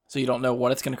So you don't know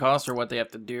what it's going to cost or what they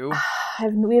have to do?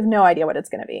 We have no idea what it's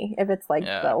going to be. If it's like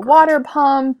the great. water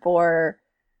pump or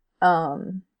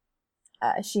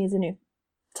she needs a new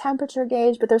temperature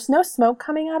gauge, but there's no smoke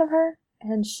coming out of her.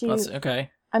 And That's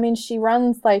okay. I mean, she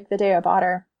runs like the day I bought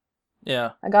her.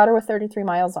 Yeah. I got her with 33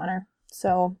 miles on her.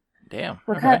 So damn.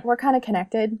 We're kind of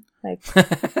connected. Like,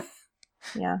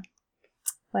 yeah.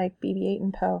 Like BB-8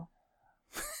 and Poe.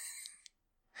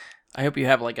 I hope you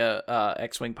have like a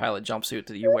X-Wing pilot jumpsuit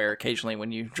that you wear occasionally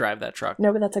when you drive that truck.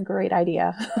 No, but that's a great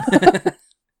idea.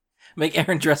 Make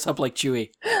Erin dress up like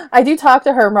Chewie. I do talk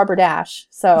to her in Rubber Dash,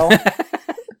 so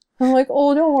I'm like,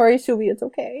 oh, don't worry, Chewie, it's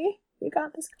okay. You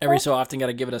got this. Every so often, got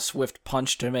to give it a swift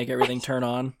punch to make everything turn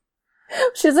on.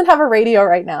 She doesn't have a radio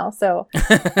right now, so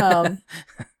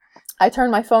I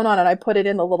turn my phone on and I put it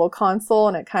in the little console,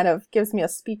 and it kind of gives me a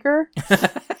speaker.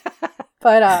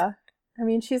 But I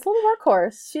mean, she's a little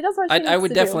workhorse. She does what she needs I would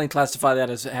to definitely do. classify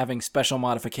that as having special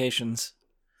modifications,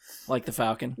 like the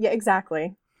Falcon. Yeah,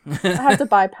 exactly. I have to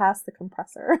bypass the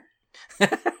compressor.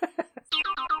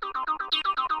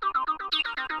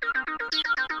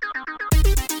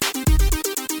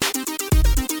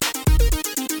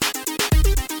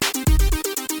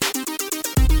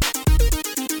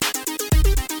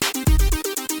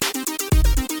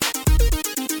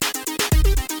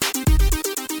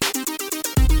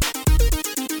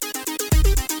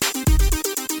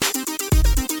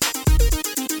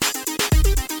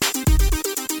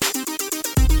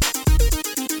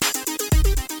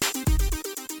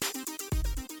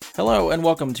 Hello, and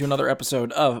welcome to another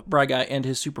episode of Bry Guy and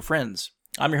His Super Friends.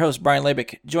 I'm your host, Brian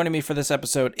Labick. Joining me for this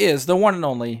episode is the one and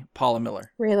only Paula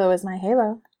Miller. Raylo is my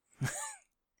halo.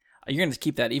 You're going to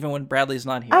keep that even when Bradley's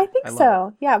not here. I think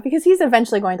so. Yeah, because he's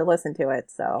eventually going to listen to it,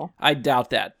 so. I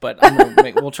doubt that, but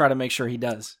we'll try to make sure he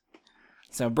does.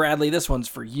 So, Bradley, this one's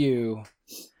for you.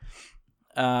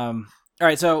 All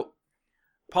right, so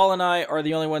Paul and I are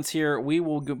the only ones here. We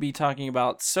will be talking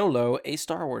about Solo, a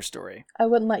Star Wars story. I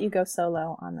wouldn't let you go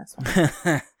solo on this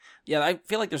one. Yeah, I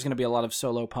feel like there's going to be a lot of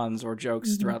Solo puns or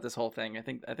jokes throughout this whole thing. I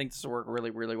think this will work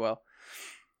really, really well.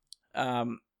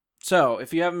 So,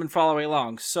 if you haven't been following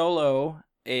along, Solo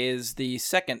is the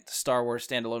second Star Wars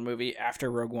standalone movie after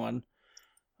Rogue One.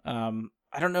 I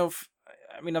don't know if...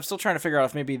 I mean, I'm still trying to figure out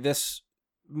if maybe this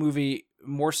movie,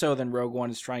 more so than Rogue One,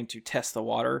 is trying to test the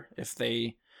water. If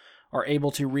they are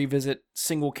able to revisit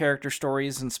single character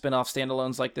stories and spin-off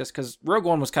standalones like this, because Rogue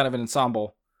One was kind of an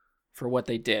ensemble for what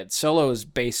they did. Solo is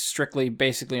based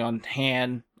basically on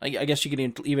Han. I guess you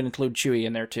could even include Chewie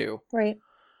in there too. Right.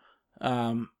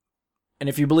 And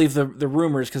if you believe the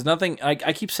rumors, because nothing, I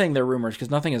keep saying they're rumors because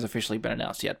nothing has officially been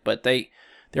announced yet, but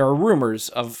there are rumors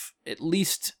of at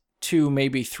least 2,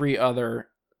 maybe 3 other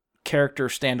character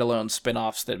standalone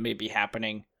spin-offs that may be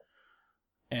happening.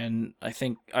 And I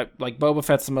think, like, Boba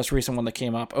Fett's the most recent one that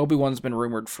came up. Obi-Wan's been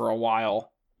rumored for a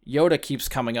while. Yoda keeps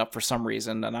coming up for some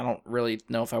reason, and I don't really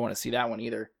know if I want to see that one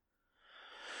either.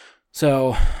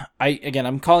 So,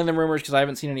 I'm calling them rumors because I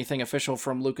haven't seen anything official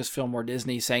from Lucasfilm or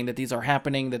Disney saying that these are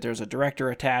happening, that there's a director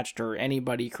attached, or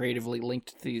anybody creatively linked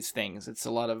to these things. It's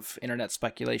a lot of internet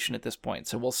speculation at this point.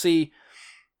 So we'll see.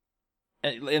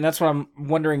 And that's what I'm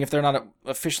wondering, if they're not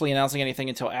officially announcing anything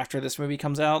until after this movie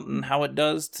comes out and how it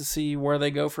does, to see where they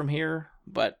go from here.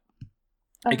 But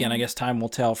again, I guess time will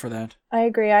tell for that. I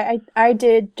agree. I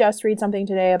did just read something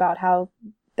today about how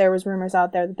there was rumors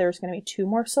out there that there's going to be 2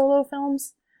 more Solo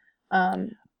films.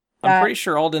 I'm pretty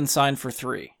sure Alden signed for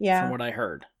 3, yeah, from what I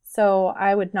heard. So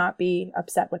I would not be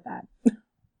upset with that.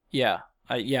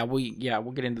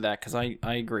 We'll get into that because I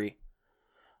agree.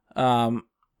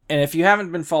 And if you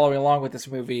haven't been following along with this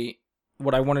movie,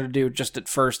 what I wanted to do just at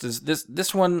first is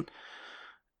this one,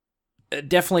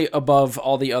 definitely above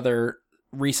all the other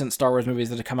recent Star Wars movies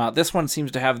that have come out. This one seems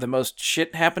to have the most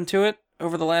shit happen to it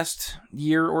over the last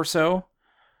year or so.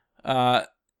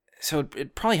 So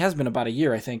it probably has been about a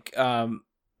year, I think.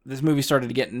 This movie started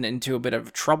to get into a bit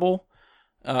of trouble.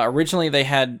 Originally, they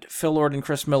had Phil Lord and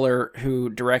Chris Miller, who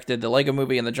directed the Lego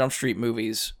Movie and the Jump Street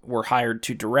movies, were hired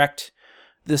to direct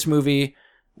this movie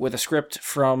with a script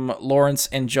from Lawrence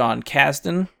and John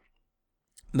Kasdan.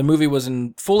 The movie was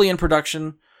fully in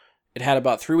production. It had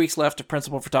about 3 weeks left of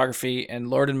principal photography, and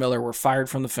Lord and Miller were fired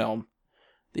from the film.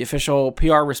 The official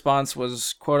PR response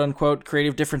was, quote-unquote,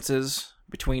 creative differences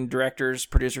between directors,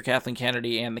 producer Kathleen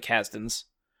Kennedy, and the Kasdans.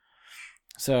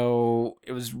 So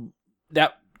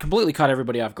that completely caught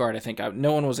everybody off guard, I think.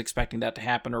 No one was expecting that to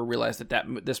happen or realized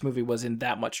that this movie was in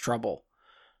that much trouble.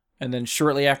 And then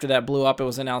shortly after that blew up, it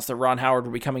was announced that Ron Howard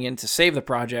would be coming in to save the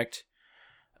project.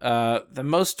 The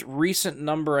most recent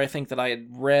number I think that I had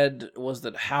read was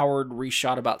that Howard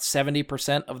reshot about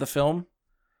 70% of the film,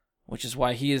 which is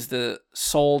why he is the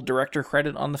sole director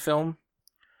credit on the film.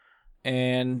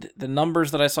 And the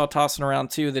numbers that I saw tossing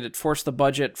around too, that it forced the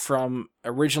budget from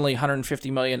originally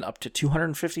 150 million up to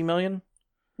 250 million.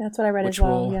 That's what I read as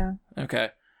well. Yeah.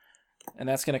 Okay. And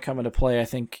that's going to come into play, I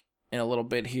think, in a little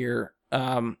bit here.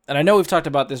 And I know we've talked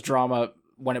about this drama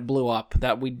when it blew up,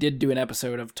 that we did do an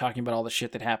episode of talking about all the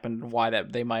shit that happened and why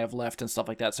that they might have left and stuff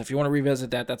like that. So if you want to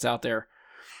revisit that, that's out there.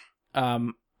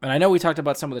 And I know we talked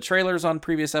about some of the trailers on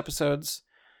previous episodes.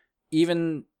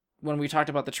 Even when we talked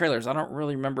about the trailers, I don't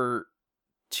really remember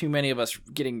too many of us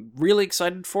getting really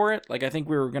excited for it. Like, I think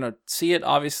we were going to see it,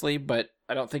 obviously, but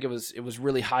I don't think it was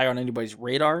really high on anybody's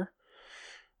radar.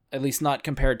 At least not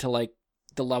compared to, like,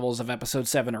 the levels of episode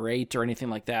 7 or 8 or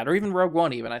anything like that. Or even Rogue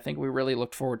One, even. I think we really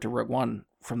looked forward to Rogue One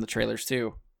from the trailers,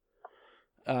 too.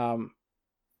 And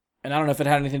I don't know if it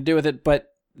had anything to do with it, but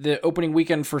the opening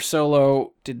weekend for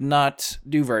Solo did not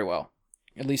do very well.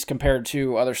 At least compared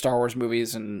to other Star Wars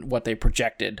movies and what they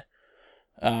projected.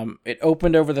 It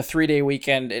opened over the 3-day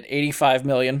weekend at 85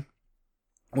 million,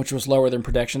 which was lower than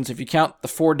projections. If you count the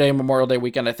 4-day Memorial Day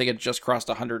weekend, I think it just crossed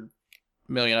 100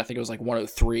 million. I think it was like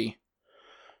 103.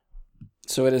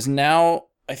 So it is now,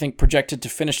 I think, projected to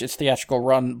finish its theatrical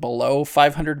run below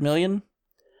 500 million,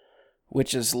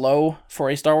 which is low for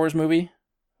a Star Wars movie.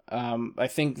 I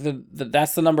think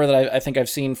that's the number that I think I've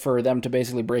seen for them to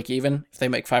basically break even. If they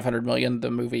make 500 million,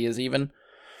 the movie is even.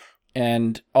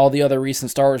 And all the other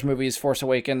recent Star Wars movies, Force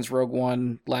Awakens, Rogue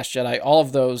One, Last Jedi, all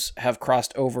of those have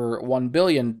crossed over 1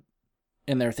 billion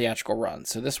in their theatrical run.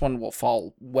 So this one will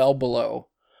fall well below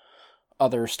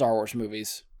other Star Wars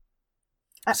movies.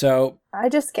 I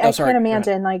can't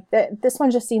imagine, like, this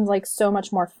one just seems like so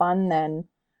much more fun than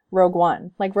Rogue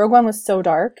One. Like, Rogue One was so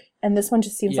dark, and this one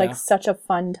just seems like such a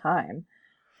fun time.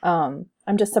 I'm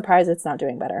just surprised it's not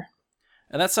doing better.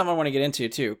 And that's something I want to get into,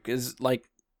 too, because, like,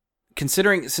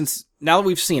 considering, since now that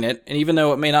we've seen it, and even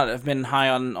though it may not have been high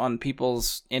on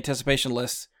people's anticipation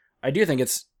lists, I do think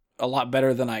it's a lot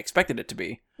better than I expected it to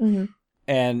be. Mm-hmm.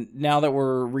 And now that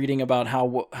we're reading about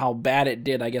how bad it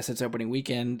did, I guess, its opening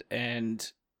weekend, and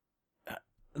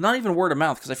not even word of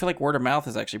mouth, because I feel like word of mouth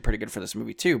is actually pretty good for this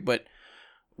movie too, but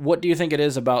what do you think it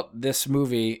is about this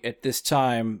movie at this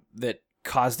time that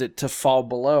caused it to fall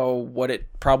below what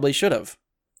it probably should have?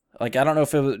 Like, I don't know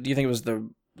if it was, do you think it was the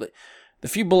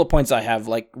few bullet points I have,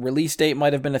 like, release date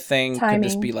might have been a thing. Timing. Could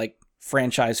this be, like,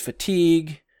 franchise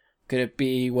fatigue? Could it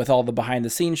be with all the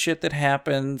behind-the-scenes shit that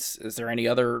happens? Is there any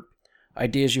other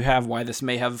ideas you have why this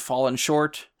may have fallen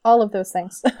short? All of those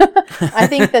things. I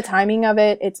think the timing of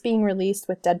it, it's being released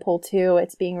with Deadpool 2,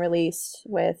 it's being released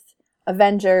with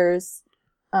Avengers,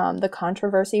 the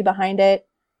controversy behind it.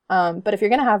 But if you're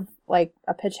going to have, like,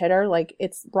 a pitch hitter, like,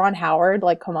 it's Ron Howard,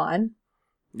 like, come on.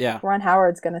 Yeah. Ron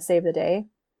Howard's going to save the day.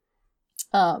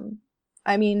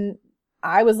 I mean,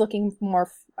 I was looking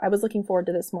forward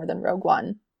to this more than Rogue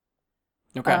One.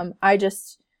 Okay.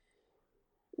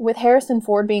 With Harrison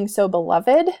Ford being so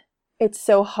beloved, it's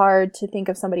so hard to think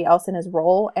of somebody else in his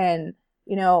role. And,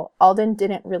 you know, Alden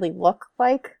didn't really look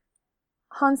like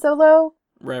Han Solo.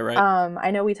 Right.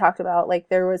 I know we talked about, like,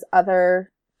 there was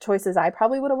other choices I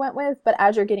probably would have went with, but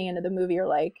as you're getting into the movie, you're,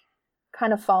 like,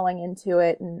 kind of falling into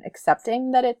it and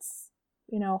accepting that it's,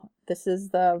 you know, this is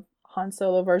the Han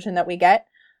Solo version that we get.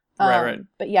 Right.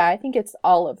 But yeah, I think it's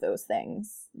all of those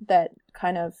things that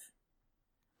kind of,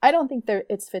 I don't think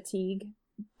it's fatigue,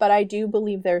 but I do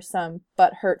believe there's some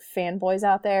butthurt fanboys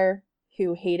out there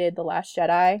who hated The Last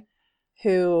Jedi,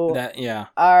 who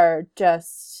are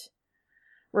just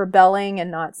rebelling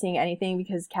and not seeing anything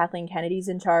because Kathleen Kennedy's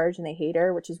in charge and they hate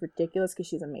her, which is ridiculous because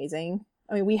she's amazing.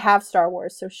 I mean, we have Star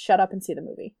Wars, so shut up and see the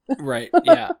movie. Right,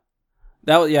 yeah.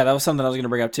 That was something I was going to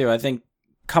bring up too. I think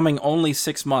coming only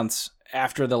 6 months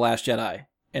after The Last Jedi,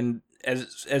 and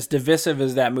as divisive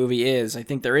as that movie is, I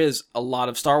think there is a lot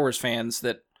of Star Wars fans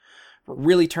that were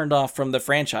really turned off from the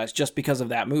franchise just because of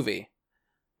that movie.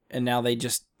 And now they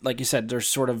just, like you said, they're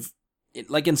sort of,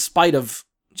 like, in spite of,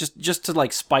 just to,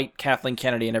 like, spite Kathleen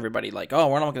Kennedy and everybody, like, oh,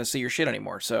 we're not going to see your shit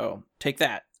anymore, so take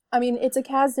that. I mean, it's a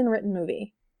Kasdan written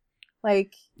movie.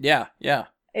 Like, yeah.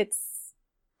 It's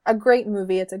a great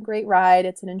movie. It's a great ride.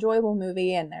 It's an enjoyable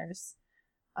movie, and there's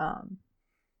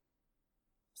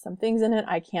some things in it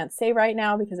I can't say right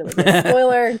now because it would be a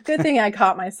spoiler. Good thing I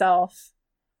caught myself.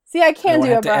 See, I can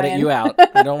do it, Brian. Edit you out.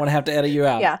 I don't want to have to edit you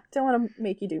out. Yeah, don't want to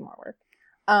make you do more work.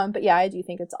 But yeah, I do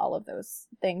think it's all of those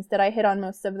things. Did I hit on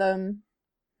most of them?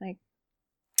 Like,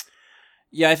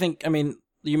 yeah, I mean,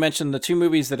 you mentioned the two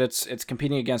movies that it's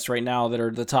competing against right now that are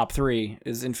the top three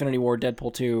is Infinity War,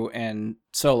 Deadpool 2, and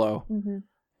Solo. Mm-hmm.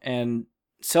 And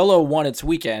Solo won its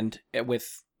weekend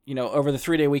with over the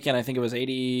 3-day weekend, I think it was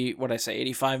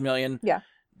 85 million. Yeah.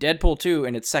 Deadpool 2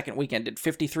 in its second weekend did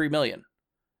 53 million.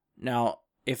 Now,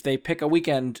 if they pick a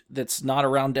weekend that's not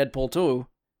around Deadpool 2,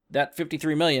 that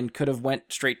 53 million could have went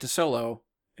straight to Solo.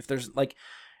 If there's and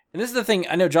this is the thing,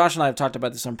 I know Josh and I have talked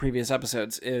about this on previous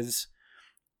episodes, is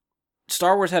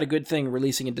Star Wars had a good thing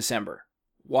releasing in December.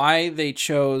 Why they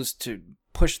chose to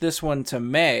push this one to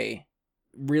May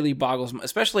really boggles me,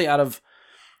 especially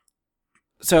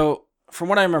so from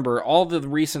what I remember, all the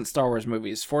recent Star Wars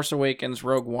movies, Force Awakens,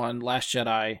 Rogue One, Last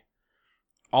Jedi,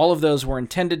 all of those were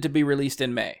intended to be released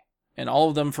in May. And all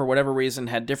of them, for whatever reason,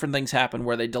 had different things happen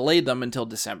where they delayed them until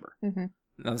December. Mm-hmm.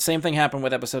 Now, the same thing happened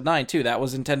with Episode 9, too. That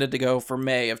was intended to go for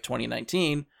May of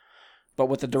 2019. But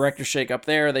with the director shake-up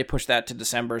there, they pushed that to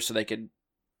December so they could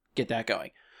get that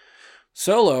going.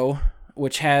 Solo,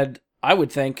 which had, I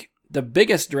would think, the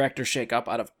biggest director shake-up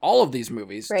out of all of these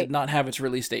movies, right, did not have its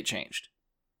release date changed.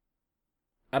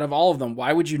 Out of all of them,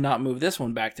 why would you not move this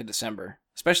one back to December?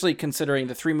 Especially considering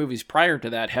the 3 movies prior to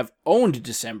that have owned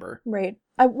December. Right.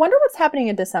 I wonder what's happening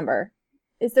in December.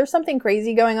 Is there something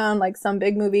crazy going on, like some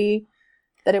big movie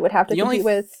that it would have to compete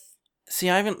with? See,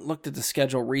 I haven't looked at the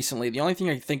schedule recently. The only thing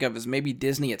I can think of is maybe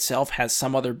Disney itself has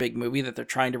some other big movie that they're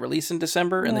trying to release in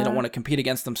December, and they don't want to compete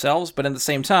against themselves. But at the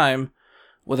same time,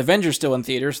 with Avengers still in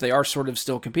theaters, they are sort of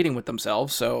still competing with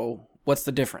themselves. So what's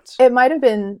the difference? It might have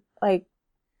been like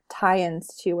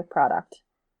tie-ins too with product.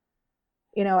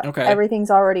 Okay.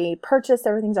 Everything's already purchased,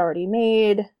 everything's already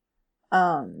made.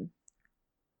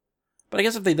 But I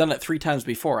guess if they've done it 3 times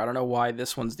before, I don't know why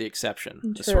this one's the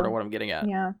exception. That's sort of what I'm getting at.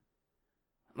 Yeah.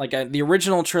 Like the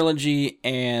original trilogy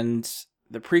and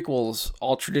the prequels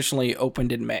all traditionally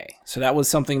opened in May. So that was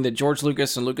something that George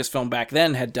Lucas and Lucasfilm back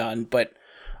then had done, but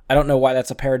I don't know why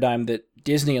that's a paradigm that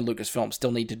Disney and Lucasfilm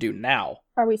still need to do now.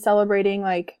 Are we celebrating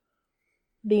like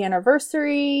the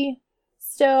anniversary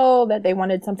still, that they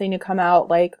wanted something to come out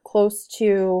like close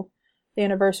to the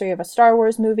anniversary of a Star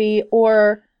Wars movie?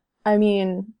 Or,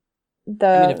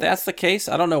 if that's the case,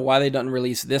 I don't know why they don't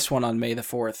release this one on May the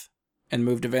 4th and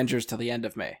moved Avengers to the end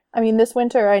of May. This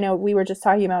winter, I know we were just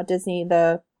talking about Disney,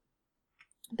 the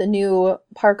new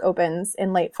park opens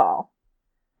in late fall.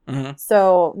 Mm-hmm.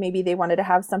 So maybe they wanted to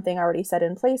have something already set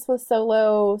in place with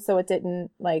Solo, so it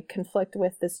didn't like conflict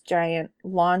with this giant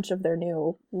launch of their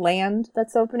new land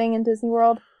that's opening in Disney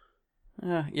World.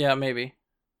 Yeah, maybe.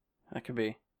 That could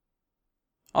be.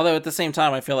 Although at the same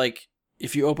time, I feel like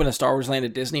if you open a Star Wars land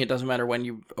at Disney, it doesn't matter when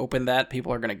you open that,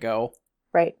 people are going to go.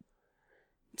 Right.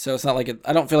 So it's not like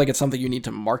I don't feel like it's something you need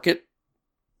to market.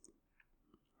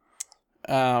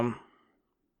 Yeah,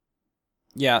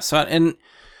 so, and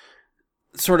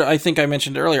sort of, I think I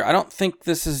mentioned earlier, I don't think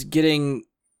this is getting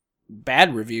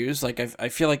bad reviews. Like, I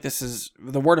feel like this is,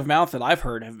 the word of mouth that I've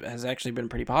heard has actually been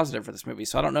pretty positive for this movie.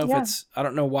 So I don't know if I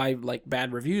don't know why, like,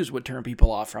 bad reviews would turn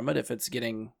people off from it if it's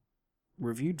getting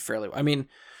reviewed fairly.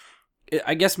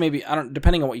 I guess maybe,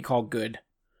 depending on what you call good.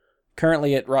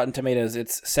 Currently at Rotten Tomatoes,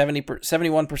 it's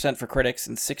 71% for critics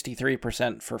and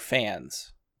 63% for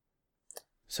fans.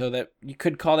 So that you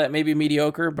could call that maybe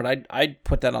mediocre, but I'd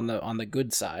put that on the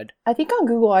good side. I think on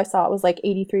Google I saw it was like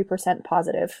 83%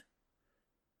 positive.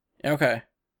 Okay.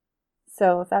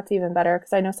 So if that's even better,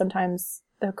 because I know sometimes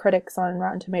the critics on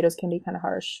Rotten Tomatoes can be kind of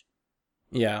harsh.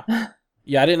 Yeah.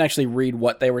 Yeah, I didn't actually read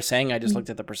what they were saying. I just looked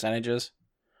at the percentages.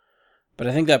 But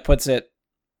I think that puts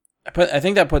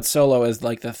Solo as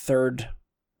like the third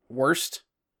worst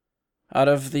out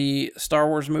of the Star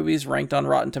Wars movies ranked on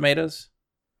Rotten Tomatoes.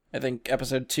 I think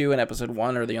Episode 2 and Episode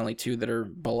 1 are the only 2 that are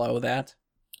below that.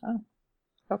 Oh,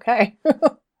 okay.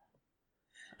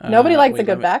 Nobody likes a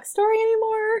good backstory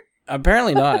anymore?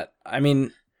 Apparently not.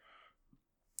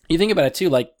 You think about it too,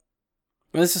 like,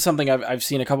 this is something I've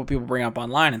seen a couple people bring up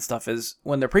online and stuff, is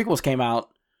when the prequels came out,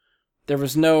 there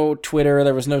was no Twitter,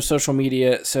 there was no social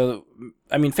media, so,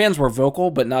 fans were vocal,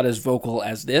 but not as vocal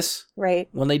as this. Right.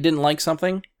 When they didn't like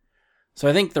something. So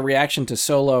I think the reaction to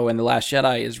Solo and The Last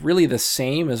Jedi is really the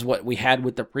same as what we had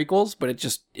with the prequels, but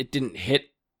it didn't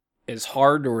hit as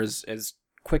hard or as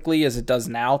quickly as it does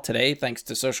now today, thanks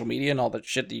to social media and all the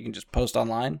shit that you can just post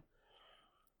online.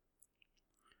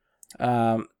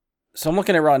 So I'm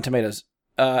looking at Rotten Tomatoes.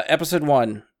 Episode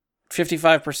 1,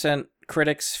 55%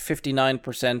 critics,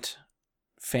 59%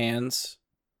 fans.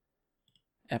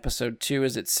 Episode 2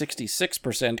 is at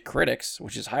 66% critics,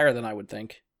 which is higher than I would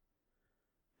think.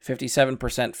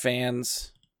 57%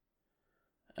 fans.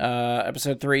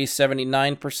 Episode 3,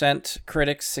 79%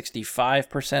 critics,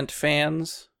 65%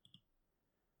 fans.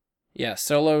 Yeah,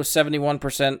 Solo,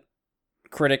 71%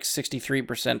 critics,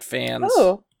 63% fans.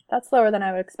 Oh, that's lower than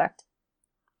I would expect.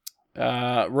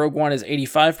 Rogue One is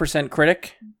 85%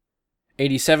 critic,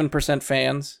 87%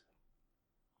 fans.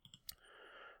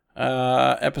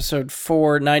 Episode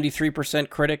 4, 93%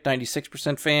 critic,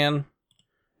 96% fan.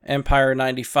 Empire,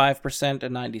 95%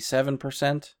 and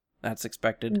 97%. That's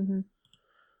expected.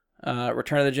 Mm-hmm.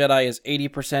 Return of the Jedi is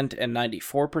 80% and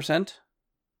 94%.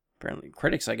 Apparently,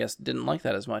 critics, I guess, didn't like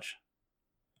that as much.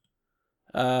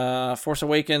 Force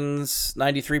Awakens,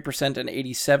 93% and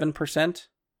 87%.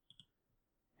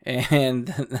 And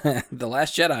The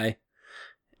Last Jedi,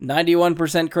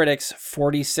 91% critics,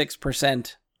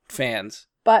 46% fans.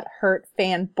 But hurt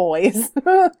fanboys.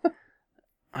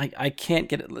 I can't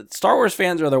get it. Star Wars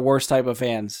fans are the worst type of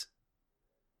fans.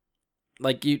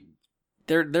 Like,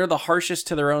 they're the harshest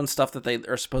to their own stuff that they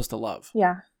are supposed to love.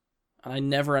 Yeah. And I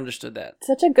never understood that.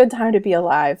 Such a good time to be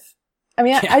alive. I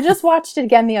mean, I just watched it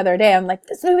again the other day. I'm like,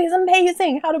 this movie is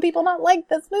amazing. How do people not like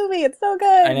this movie? It's so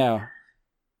good. I know.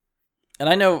 And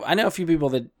I know a few people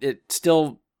that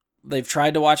they've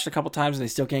tried to watch it a couple times and they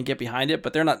still can't get behind it,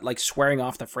 but they're not like swearing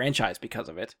off the franchise because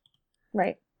of it.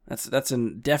 Right. That's a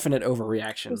definite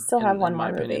overreaction. We still have one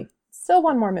more movie. Opinion. Still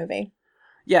one more movie.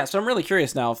 Yeah, so I'm really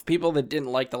curious now if people that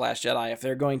didn't like The Last Jedi, if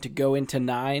they're going to go into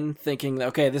 9 thinking,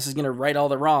 okay, this is going to right all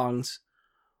the wrongs,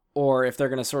 or if they're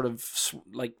going to sort of,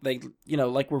 like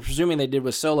we're presuming they did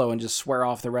with Solo and just swear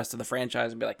off the rest of the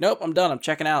franchise and be like, nope, I'm done, I'm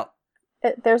checking out.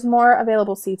 There's more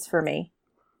available seats for me.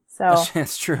 So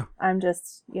that's true. I'm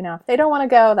just, if they don't want to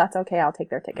go, that's okay, I'll take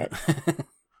their ticket.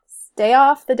 Stay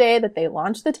off the day that they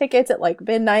launch the tickets at like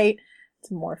midnight.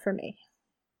 It's more for me.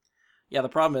 Yeah, the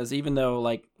problem is, even though,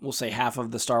 like, we'll say half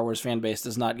of the Star Wars fan base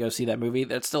does not go see that movie,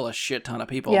 there's still a shit ton of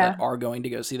people that are going to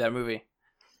go see that movie.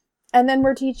 And then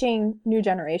we're teaching new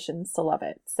generations to love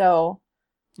it, so...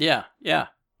 Yeah.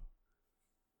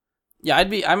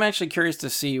 I'm actually curious to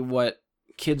see what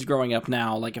kids growing up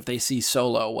now, like, if they see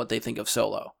Solo, what they think of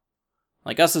Solo.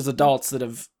 Like, us as adults that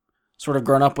have sort of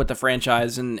grown up with the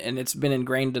franchise, and it's been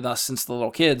ingrained in us since the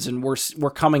little kids, and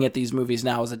we're coming at these movies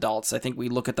now as adults. I think we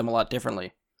look at them a lot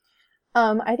differently.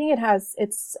 I think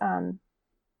it's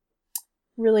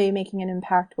really making an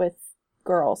impact with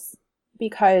girls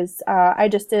because I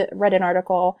just read an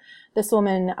article this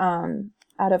woman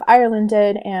out of Ireland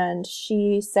did, and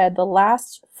she said the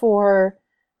last 4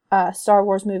 Star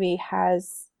Wars movie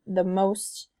has the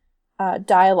most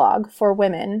dialogue for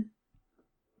women.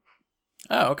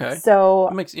 Oh, okay. So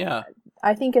yeah.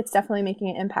 I think it's definitely making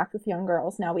an impact with young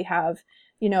girls. Now we have,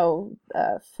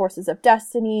 Forces of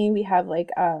Destiny. We have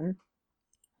a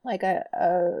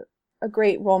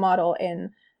great role model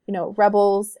in,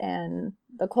 Rebels and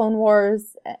the Clone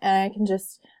Wars. And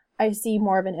I see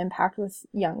more of an impact with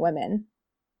young women.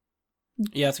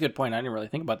 Yeah, that's a good point. I didn't really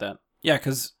think about that. Yeah,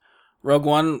 because Rogue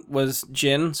One was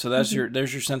Jyn, so that's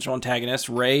there's your central antagonist.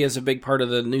 Rey is a big part of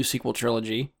the new sequel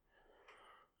trilogy.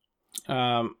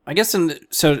 I guess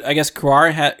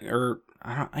Kari I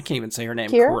can't even say her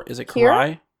name. Is it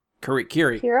Kari?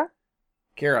 Kira?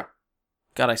 Kira.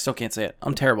 God, I still can't say it.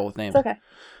 I'm terrible with names. It's okay.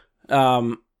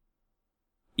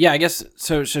 Yeah, I guess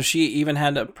so she even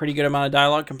had a pretty good amount of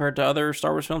dialogue compared to other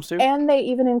Star Wars films too. And they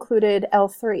even included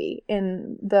L3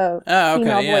 in the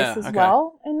female voice as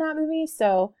well in that movie.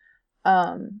 So,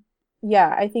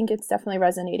 I think it's definitely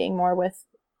resonating more with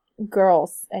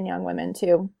girls and young women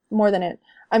too. More than it.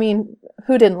 I mean,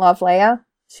 who didn't love Leia?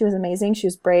 She was amazing. She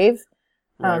was brave.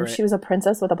 Right. She was a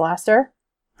princess with a blaster.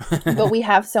 But we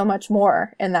have so much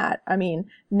more in that. I mean,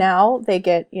 now they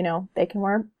get, they can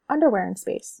wear underwear in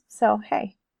space. So,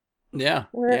 hey. Yeah.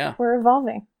 We're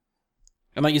evolving.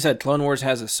 And like you said, Clone Wars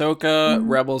has Ahsoka,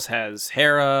 Rebels has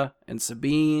Hera and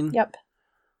Sabine. Yep.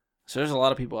 So there's a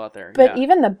lot of people out there. But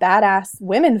even the badass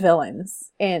women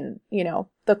villains in,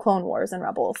 the Clone Wars and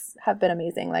Rebels have been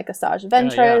amazing, like Asajj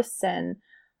Ventress and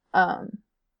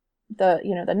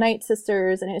the Night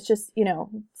Sisters, and it's just,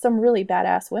 some really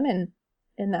badass women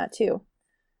in that too.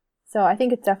 So I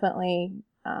think it's definitely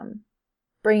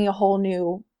bringing a whole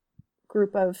new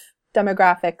group of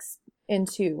demographics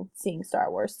into seeing Star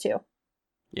Wars too.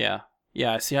 Yeah.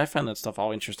 See, I find that stuff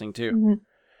all interesting too.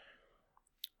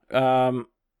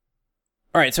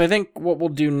 All right, so I think what we'll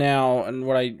do now, and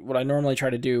what I normally try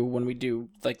to do when we do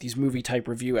like these movie type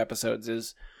review episodes,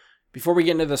 is before we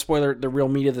get into the real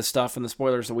meat of the stuff and the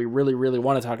spoilers that we really, really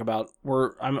want to talk about,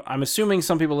 I'm assuming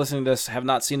some people listening to this have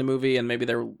not seen the movie, and maybe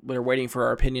they're waiting for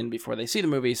our opinion before they see the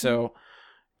movie. So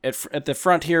at the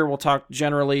front here, we'll talk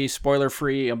generally spoiler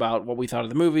free about what we thought of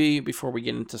the movie. Before we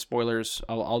get into spoilers,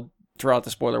 I'll throw out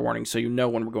the spoiler warning so you know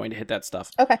when we're going to hit that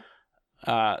stuff. Okay.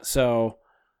 So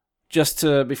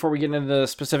before we get into the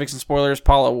specifics and spoilers,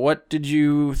 Paula, what did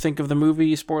you think of the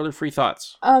movie? Spoiler-free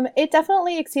thoughts. It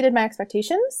definitely exceeded my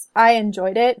expectations. I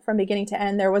enjoyed it from beginning to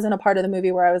end. There wasn't a part of the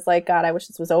movie where I was like, God, I wish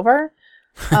this was over.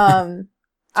 Um,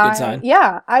 Good sign.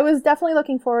 Yeah, I was definitely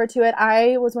looking forward to it.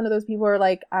 I was one of those people who are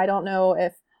like, I don't know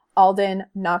if Alden,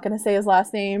 not going to say his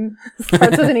last name,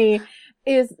 starts with an E,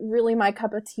 is really my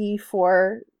cup of tea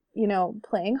for,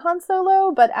 playing Han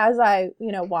Solo. But as I,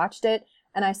 watched it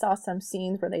and I saw some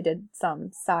scenes where they did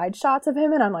some side shots of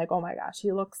him and I'm like, oh my gosh,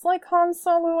 he looks like Han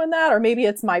Solo in that. Or maybe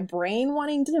it's my brain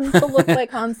wanting him to look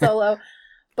like Han Solo.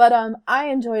 But I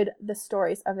enjoyed the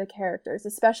stories of the characters,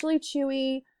 especially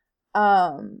Chewie.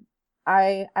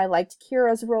 I liked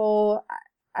Kira's role.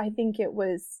 I think it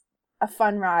was a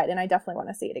fun ride, and I definitely want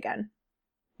to see it again.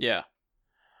 Yeah.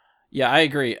 Yeah, I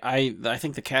agree. I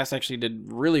think the cast actually did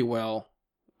really well.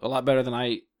 A lot better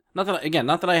than not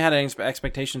that I had any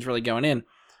expectations really going in.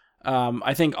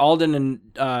 I think Alden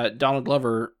and Donald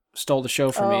Glover stole the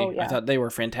show for me. Yeah. I thought they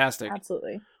were fantastic.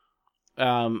 Absolutely.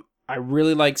 I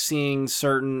really like seeing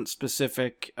certain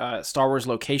specific Star Wars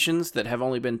locations that have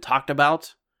only been talked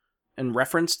about and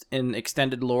referenced in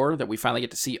extended lore that we finally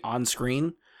get to see on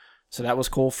screen. So that was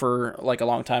cool for like a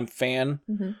longtime fan.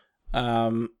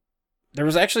 Mm-hmm. There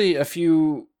was actually a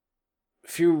few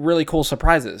really cool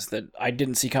surprises that I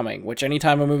didn't see coming, which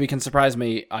anytime a movie can surprise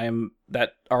me,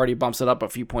 that already bumps it up a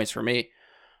few points for me.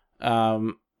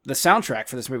 The soundtrack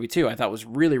for this movie too, I thought was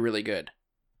really, really good.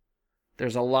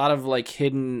 There's a lot of like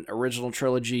hidden original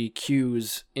trilogy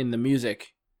cues in the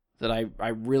music that I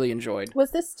really enjoyed.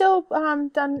 Was this still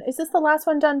done? Is this the last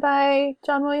one done by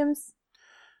John Williams?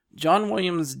 John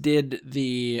Williams did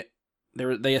they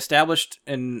established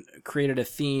and created a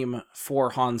theme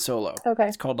for Han Solo. Okay.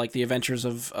 It's called like The Adventures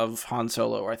of Han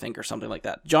Solo, I think, or something like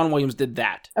that. John Williams did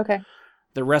that. Okay.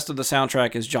 The rest of the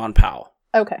soundtrack is John Powell.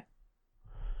 Okay.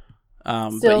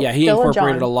 But yeah, he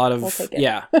incorporated a lot of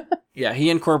we'll he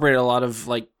incorporated a lot of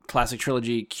like classic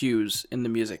trilogy cues in the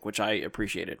music, which I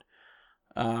appreciated.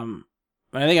 And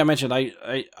I think I mentioned I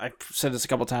said this a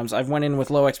couple times. I've went in with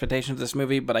low expectations of this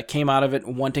movie, but I came out of it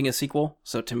wanting a sequel.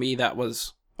 So to me, that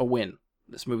was a win.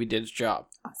 This movie did its job.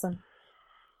 Awesome.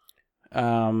 I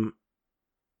don't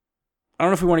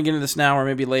know if we want to get into this now or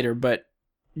maybe later, but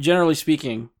generally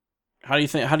speaking, how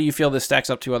do you feel this stacks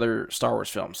up to other Star Wars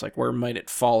films? Like, where might it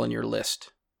fall in your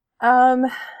list?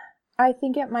 I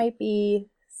think it might be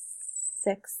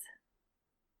 6th.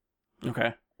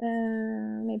 Okay.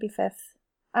 Maybe 5th.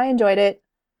 I enjoyed it,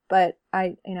 but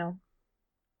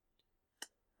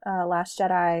Last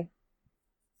Jedi,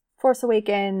 Force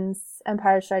Awakens,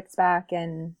 Empire Strikes Back,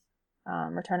 and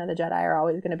Return of the Jedi are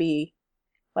always going to be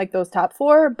like those top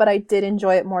 4, but I did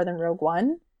enjoy it more than Rogue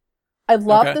One. I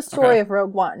loved the story of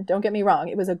Rogue One. Don't get me wrong.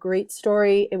 It was a great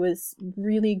story. It was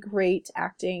really great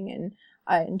acting, and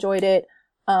I enjoyed it.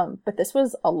 But this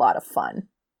was a lot of fun.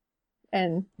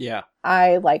 And yeah,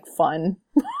 I like fun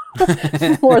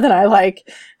more than I like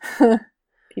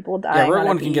people dying. Yeah, Rogue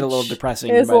One can can get a little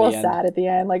depressing. It was a little sad at the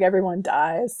end. Like, everyone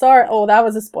dies. Sorry. Oh, that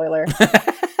was a spoiler.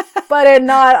 But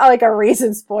not like a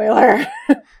recent spoiler.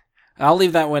 I'll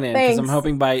leave that one in because I'm Thanks.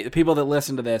 hoping by the people that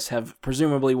listen to this have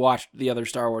presumably watched the other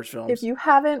Star Wars films. If you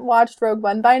haven't watched Rogue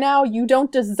One by now, you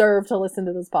don't deserve to listen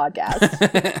to this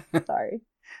podcast. Sorry.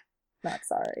 Not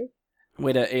sorry.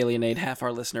 Way to alienate half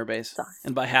our listener base. Sorry.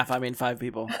 And by half, I mean 5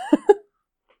 people.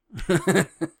 Yeah,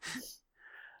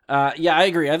 I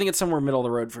agree. I think it's somewhere middle of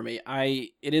the road for me.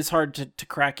 It is hard to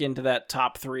crack into that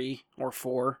top 3 or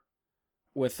 4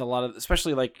 with a lot of,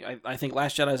 especially like, I think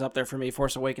Last Jedi is up there for me.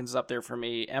 Force Awakens is up there for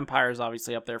me. Empire is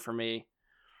obviously up there for me.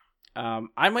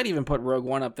 I might even put Rogue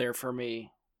One up there for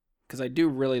me because I do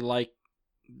really like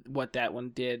what that one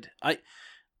did. I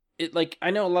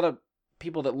know a lot of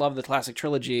people that love the classic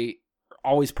trilogy are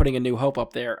always putting A New Hope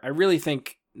up there. I really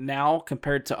think now,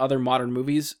 compared to other modern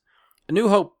movies, A New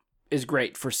Hope is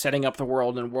great for setting up the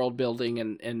world and world building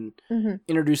and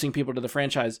introducing people to the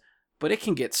franchise, but it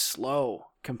can get slow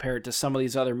compared to some of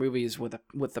these other movies with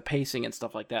the pacing and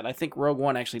stuff like that. I think Rogue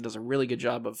One actually does a really good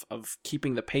job of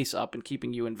keeping the pace up and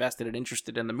keeping you invested and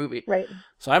interested in the movie. Right.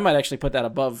 So I might actually put that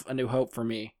above A New Hope for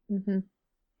me.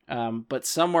 Mm-hmm. But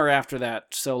somewhere after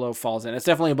that, Solo falls in. It's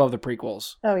definitely above the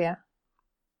prequels. Oh, yeah.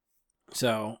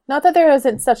 So not that there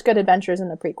isn't such good adventures in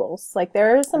the prequels. Like,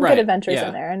 there are some good adventures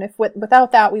in there, and if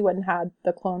without that, we wouldn't have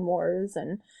the Clone Wars,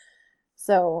 and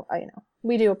so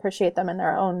we do appreciate them in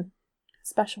their own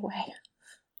special way.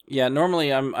 Yeah,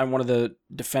 normally I'm one of the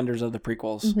defenders of the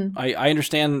prequels. Mm-hmm. I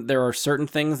understand there are certain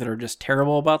things that are just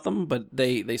terrible about them, but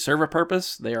they serve a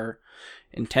purpose. They are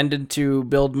intended to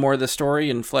build more of the story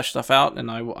and flesh stuff out, and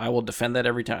I will defend that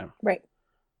every time. Right.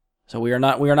 So we are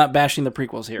not bashing the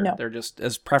prequels here. No. They're just,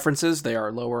 as preferences, they are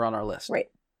lower on our list. Right.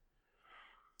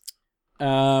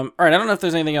 All right. I don't know if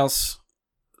there's anything else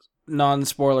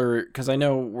non-spoiler, because I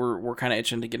know we're kind of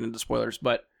itching to get into spoilers,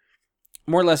 but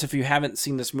more or less, if you haven't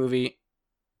seen this movie,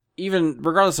 even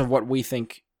regardless of what we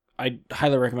think, I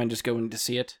highly recommend just going to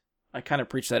see it. I kind of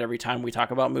preach that every time we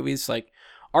talk about movies. Like,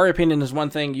 our opinion is one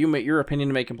thing, your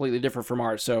opinion may completely differ from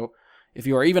ours. So if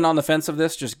you are even on the fence of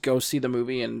this, just go see the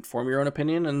movie and form your own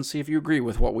opinion and see if you agree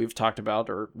with what we've talked about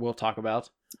or will talk about.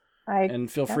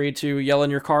 And feel free to yell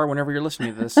in your car whenever you're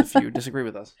listening to this if you disagree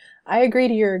with us. I agree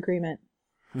to your agreement.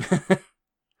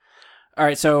 All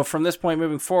right, so from this point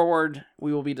moving forward,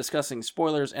 we will be discussing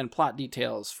spoilers and plot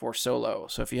details for Solo.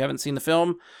 So if you haven't seen the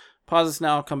film, pause this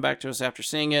now, come back to us after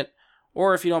seeing it.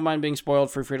 Or if you don't mind being spoiled,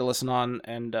 feel free to listen on,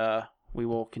 and we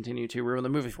will continue to ruin the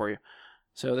movie for you.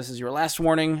 So this is your last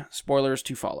warning. Spoilers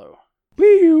to follow.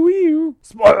 Wee-oo, wee-oo,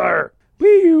 spoiler!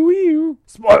 Wee-oo, wee-oo,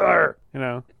 spoiler! You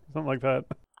know, something like that.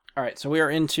 All right, so we are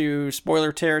into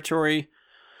spoiler territory.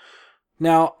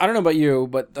 Now, I don't know about you,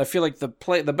 but I feel like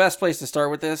the best place to start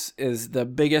with this is the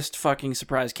biggest fucking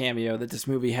surprise cameo that this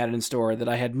movie had in store that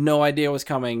I had no idea was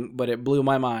coming, but it blew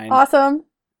my mind. Awesome.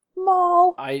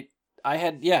 Maul. So excited.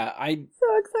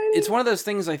 It's one of those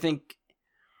things I think,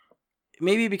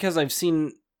 maybe because I've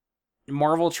seen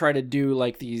Marvel try to do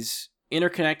like these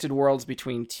interconnected worlds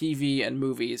between TV and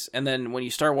movies, and then when you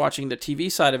start watching the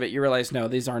TV side of it, you realize, no,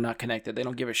 these are not connected. They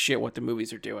don't give a shit what the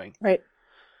movies are doing. Right.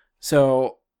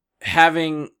 So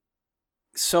having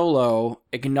Solo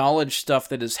acknowledge stuff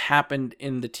that has happened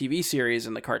in the TV series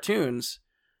and the cartoons,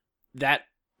 that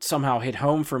somehow hit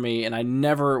home for me, and I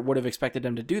never would have expected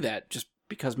them to do that, just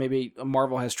because maybe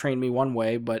Marvel has trained me one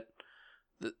way, but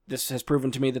this has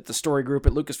proven to me that the story group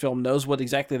at Lucasfilm knows what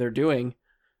exactly they're doing,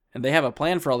 and they have a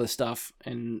plan for all this stuff,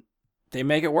 and they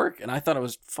make it work, and I thought it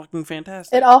was fucking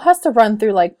fantastic. It all has to run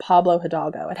through, like, Pablo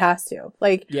Hidalgo. It has to.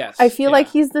 Like, yes, I feel like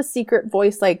he's the secret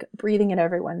voice, like, breathing in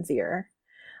everyone's ear.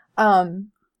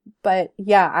 But,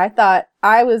 yeah, I thought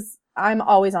I'm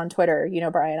always on Twitter, you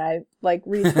know, Brian. I, like,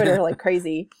 read Twitter like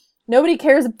crazy. Nobody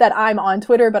cares that I'm on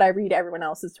Twitter, but I read everyone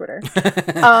else's Twitter.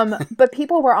 But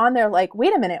people were on there like,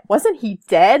 wait a minute, wasn't he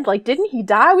dead? Like, didn't he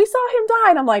die? We saw him die.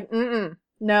 And I'm like,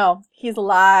 no, he's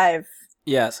alive.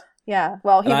 Yes. Yeah.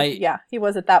 Well, he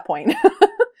was at that point.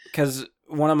 Because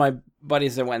one of my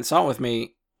buddies that went and saw it with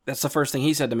me, that's the first thing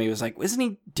he said to me, was like, isn't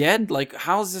he dead? Like,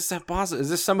 how is this that possible? Is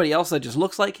this somebody else that just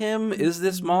looks like him? Is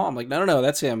this Maul? I'm like, no,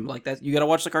 that's him. Like, that, you got to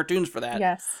watch the cartoons for that.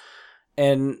 Yes.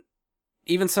 And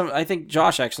even I think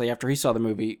Josh, actually, after he saw the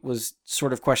movie, was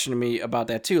sort of questioning me about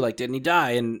that too. Like, didn't he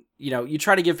die? And, you know, you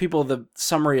try to give people the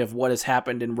summary of what has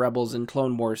happened in Rebels and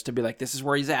Clone Wars to be like, this is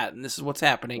where he's at, and this is what's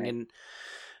happening. Right. And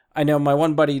I know my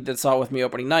one buddy that saw it with me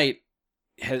opening night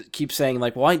keeps saying,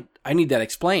 like, well, I need that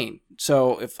explained.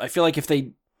 So I feel like if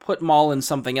they put Maul in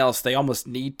something else, they almost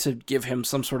need to give him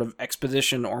some sort of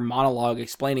exposition or monologue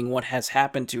explaining what has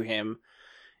happened to him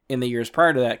in the years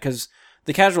prior to that. Because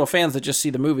the casual fans that just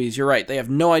see the movies, you're right, they have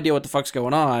no idea what the fuck's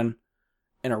going on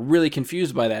and are really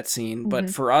confused by that scene. Mm-hmm. But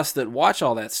for us that watch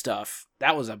all that stuff,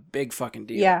 that was a big fucking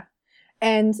deal. Yeah.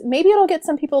 And maybe it'll get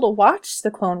some people to watch the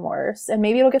Clone Wars, and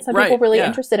maybe it'll get some people really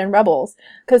interested in Rebels.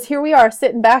 Because here we are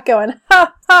sitting back going,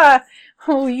 ha ha,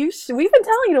 we've been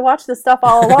telling you to watch this stuff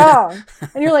all along.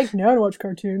 And you're like, no, I don't watch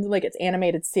cartoons. Like, it's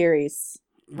animated series.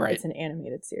 Right. It's an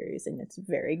animated series, and it's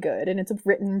very good, and it's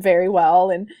written very well,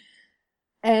 and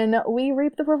we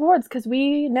reap the rewards because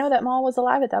we know that Maul was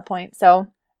alive at that point. So,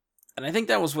 and I think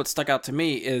that was what stuck out to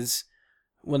me is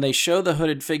when they show the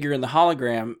hooded figure in the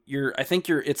hologram.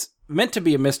 It's meant to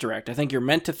be a misdirect. I think you're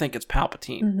meant to think it's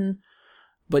Palpatine, mm-hmm.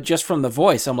 but just from the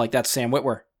voice, I'm like, that's Sam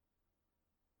Witwer.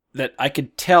 That I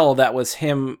could tell that was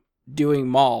him doing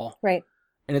Maul, right?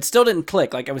 And it still didn't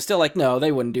click. Like, I was still like, no,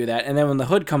 they wouldn't do that. And then when the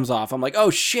hood comes off, I'm like, oh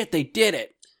shit, they did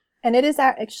it. And it is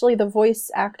actually the voice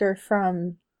actor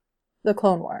from the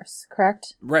Clone Wars,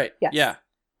 correct? Right. Yes.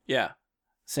 Yeah.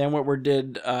 Sam Witwer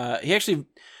did. He actually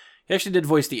did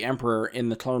voice the Emperor in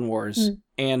the Clone Wars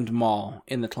and Maul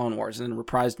in the Clone Wars, and then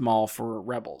reprised Maul for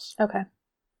Rebels. Okay.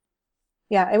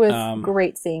 Yeah, it was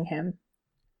great seeing him.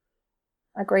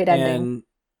 A great ending.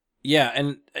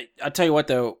 And I'll tell you what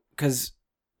though, because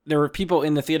there were people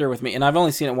in the theater with me, and I've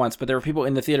only seen it once, but there were people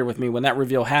in the theater with me when that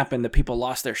reveal happened. The people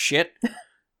lost their shit.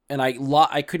 And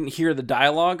I couldn't hear the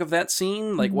dialogue of that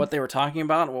scene, like what they were talking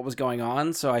about and what was going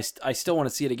on. So I still want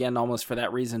to see it again almost for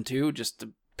that reason too, just to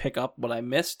pick up what I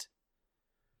missed.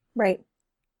 Right.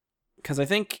 Because I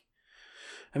think,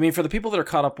 for the people that are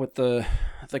caught up with the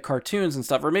cartoons and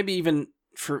stuff, or maybe even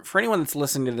for anyone that's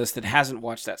listening to this that hasn't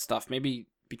watched that stuff, maybe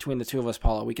between the two of us,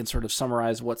 Paula, we can sort of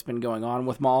summarize what's been going on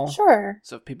with Maul. Sure.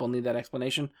 So if people need that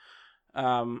explanation.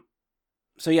 So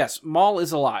yes, Maul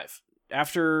is alive.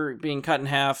 After being cut in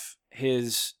half,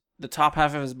 the top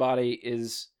half of his body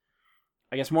is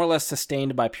I guess, more or less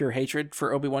sustained by pure hatred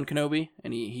for Obi-Wan Kenobi,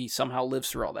 and he somehow lives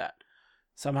through all that.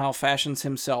 Somehow fashions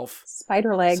himself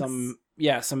Spider legs.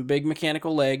 some big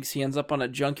mechanical legs. He ends up on a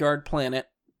junkyard planet,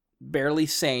 barely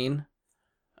sane.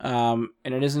 And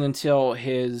it isn't until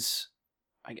she's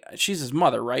his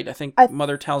mother, right? I think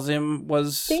Mother Talzin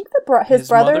was. I think his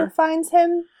brother mother finds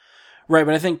him. Right,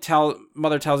 but I think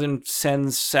Mother Talzin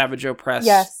sends Savage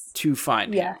Opress to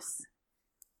find him. Yes.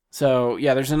 So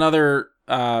yeah, there's another.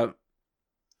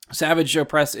 Savage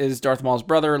Opress is Darth Maul's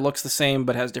brother, looks the same,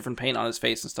 but has different paint on his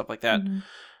face and stuff like that.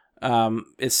 Mm-hmm.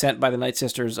 Is sent by the Night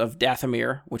Sisters of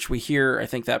Dathomir, which we hear, I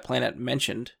think, that planet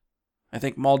mentioned. I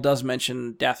think Maul does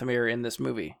mention Dathomir in this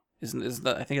movie. I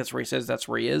think that's where he says that's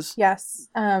where he is. Yes.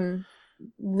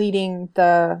 Leading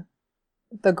the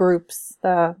groups,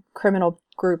 the criminal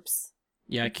groups.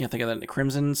 Yeah, I can't think of that.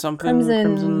 Crimson something?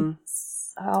 Crimson.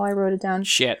 Oh, I wrote it down.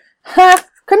 Shit.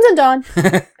 Crimson Dawn.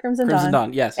 Crimson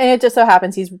Dawn, yes. And it just so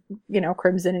happens he's,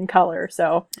 crimson in color,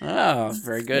 so. Oh,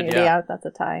 very good, maybe that's a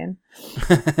tie-in.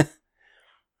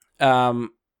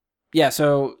 Yeah,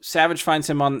 so Savage finds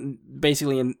him on,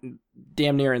 basically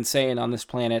damn near insane on this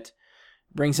planet,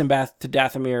 brings him back to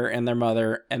Dathomir and their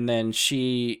mother, and then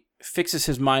she fixes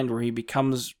his mind where he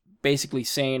becomes basically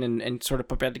sane and sort of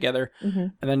put back together,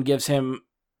 and then gives him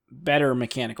better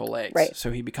mechanical legs. Right.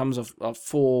 So he becomes a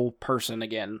full person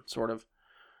again, sort of.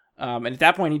 And at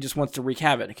that point, he just wants to wreak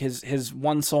havoc. His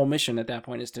one sole mission at that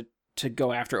point is to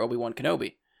go after Obi-Wan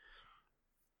Kenobi.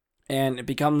 And it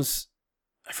becomes,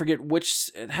 I forget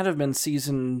which, it had to have been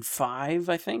season 5,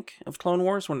 I think, of Clone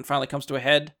Wars, when it finally comes to a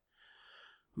head.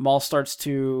 Maul starts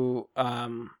to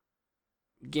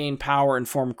gain power and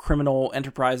form criminal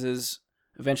enterprises,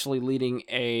 eventually leading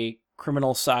a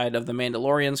criminal side of the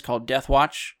Mandalorians called Death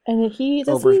Watch. And he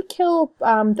kill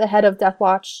the head of Death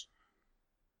Watch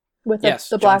with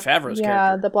the black Jon Favreau's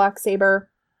character. the black saber.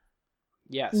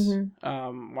 Yes.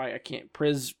 Mm-hmm. Why I can't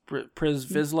Priz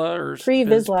Vizsla or Pre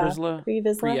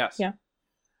Vizsla. Yes. Yeah.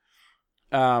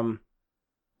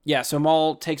 Yeah. So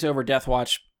Maul takes over Death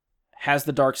Watch, has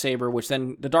the dark saber, which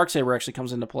then the dark saber actually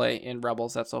comes into play in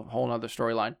Rebels. That's a whole other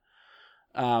storyline.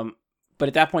 But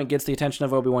at that point, gets the attention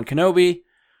of Obi-Wan Kenobi.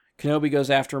 Kenobi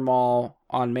goes after Maul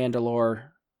on Mandalore.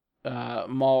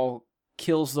 Maul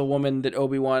kills the woman that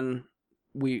Obi-Wan,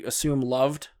 we assume,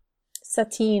 loved.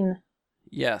 Satine.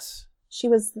 Yes. She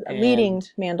was leading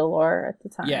Mandalore at the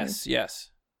time. Yes.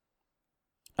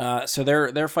 So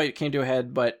their fight came to a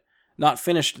head, but not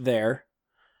finished there.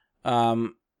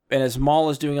 And as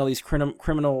Maul is doing all these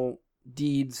criminal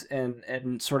deeds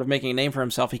and sort of making a name for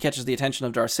himself, he catches the attention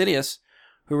of Darth Sidious,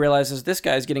 who realizes this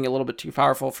guy's getting a little bit too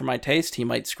powerful for my taste. He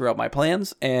might screw up my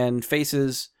plans, and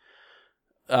faces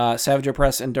Savage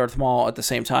Opress and Darth Maul at the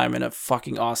same time in a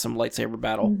fucking awesome lightsaber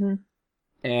battle. Mm-hmm.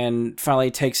 And finally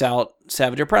takes out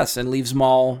Savage Opress and leaves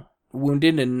Maul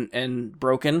wounded and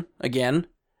broken again.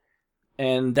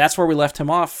 And that's where we left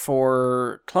him off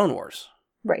for Clone Wars.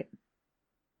 Right.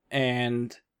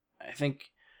 And I think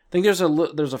there's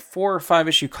a 4 or 5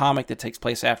 issue comic that takes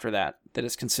place after that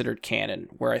is considered canon,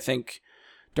 where I think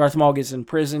Darth Maul gets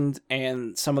imprisoned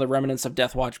and some of the remnants of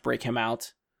Death Watch break him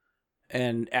out.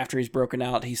 And after he's broken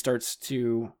out, he starts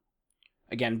to,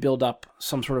 again, build up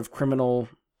some sort of criminal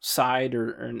side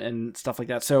and stuff like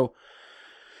that. So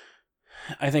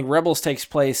I think Rebels takes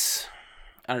place,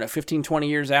 15, 20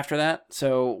 years after that.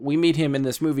 So we meet him in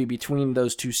this movie between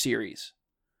those 2 series.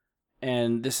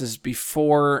 And this is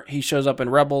before he shows up in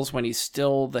Rebels, when he's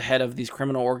still the head of these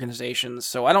criminal organizations.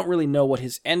 So I don't really know what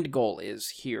his end goal is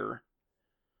here.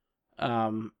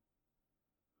 But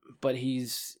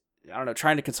he's,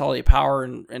 trying to consolidate power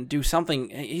and do something.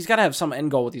 He's got to have some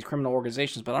end goal with these criminal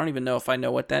organizations, but I don't even know if I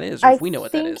know what that is, or if we know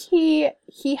what that is. I think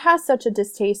he has such a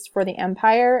distaste for the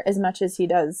Empire as much as he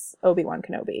does Obi-Wan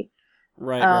Kenobi.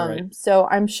 Right. So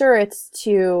I'm sure it's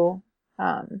to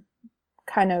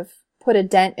kind of put a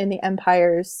dent in the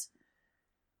Empire's,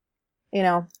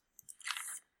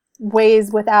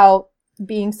 ways without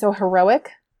being so heroic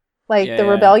like the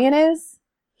rebellion is.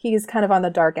 He's kind of on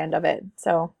the dark end of it.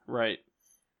 So right.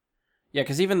 Yeah,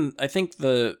 because even I think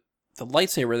the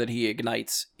lightsaber that he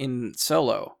ignites in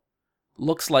Solo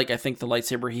looks like, I think, the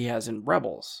lightsaber he has in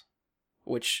Rebels,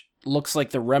 which looks like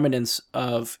the remnants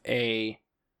of a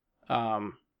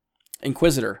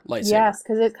Inquisitor lightsaber. Yes,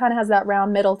 because it kind of has that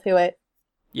round middle to it.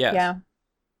 Yes. Yeah.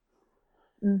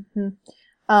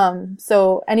 Mm-hmm.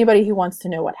 So anybody who wants to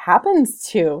know what happens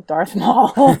to Darth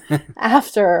Maul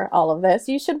after all of this,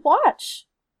 you should watch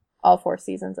all 4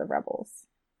 seasons of Rebels.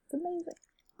 It's amazing.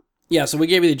 Yeah, so we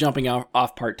gave you the jumping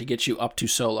off part to get you up to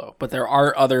Solo, but there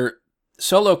are other...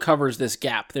 Solo covers this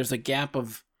gap. There's a gap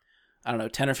of I don't know,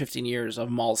 10 or 15 years of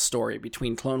Maul's story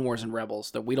between Clone Wars and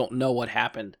Rebels that we don't know what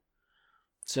happened.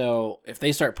 So if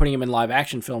they start putting him in live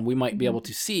action film, we might be able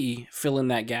to fill in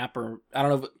that gap, or I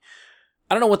don't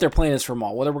know what their plan is for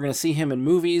Maul, whether we're going to see him in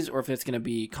movies or if it's going to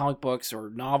be comic books or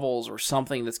novels or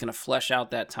something that's going to flesh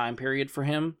out that time period for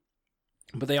him.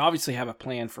 But they obviously have a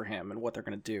plan for him and what they're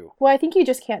going to do. Well, I think you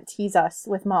just can't tease us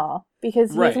with Maul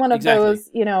because he's one of those,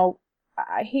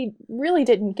 he really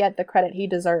didn't get the credit he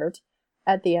deserved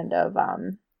at the end of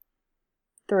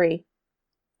 3.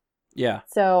 Yeah.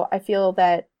 So I feel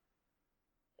that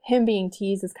him being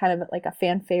teased is kind of like a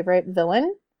fan favorite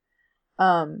villain.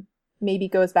 Maybe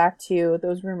goes back to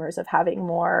those rumors of having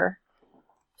more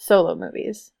solo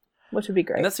movies, which would be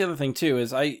great. And that's the other thing too,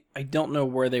 is I don't know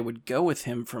where they would go with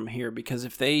him from here, because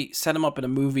if they set him up in a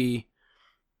movie,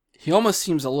 he almost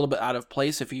seems a little bit out of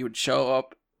place if he would show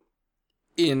up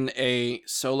in a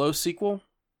solo sequel.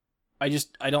 I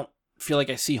don't feel like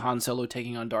I see Han Solo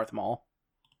taking on Darth Maul.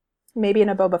 Maybe in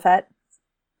a Boba Fett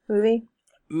movie.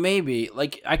 Maybe.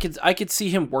 Like I could see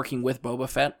him working with Boba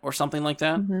Fett or something like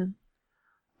that. Mm-hmm.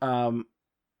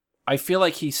 I feel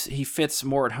like he fits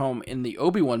more at home in the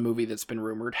Obi-Wan movie that's been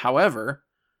rumored. However,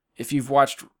 if you've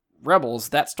watched Rebels,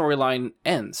 that storyline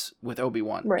ends with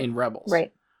Obi-Wan in Rebels.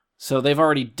 Right. So they've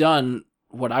already done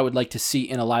what I would like to see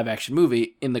in a live-action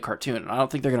movie in the cartoon. I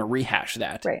don't think they're going to rehash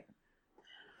that. Right.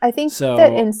 I think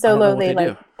that in Solo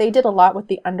they did a lot with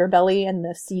the underbelly and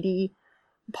the seedy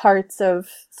parts of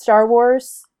Star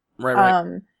Wars. Right.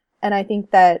 And I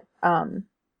think that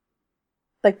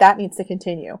that needs to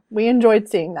continue. We enjoyed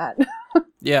seeing that.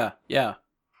 Yeah.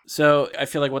 So I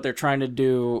feel like what they're trying to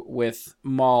do with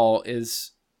Maul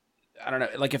is, I don't know,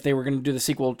 like if they were going to do the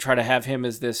sequel, try to have him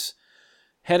as this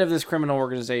head of this criminal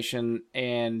organization,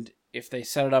 and if they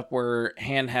set it up where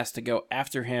Han has to go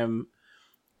after him,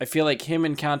 I feel like him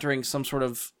encountering some sort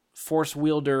of Force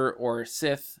wielder or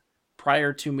Sith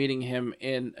prior to meeting him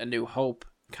in A New Hope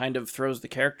kind of throws the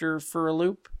character for a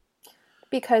loop.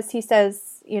 Because he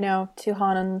says, to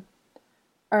Han,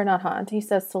 or not Han, he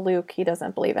says to Luke he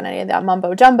doesn't believe in any of that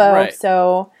mumbo jumbo. Right.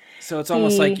 So it's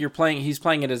almost like he's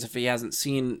playing it as if he hasn't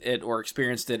seen it or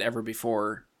experienced it ever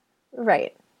before.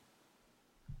 Right.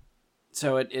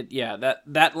 So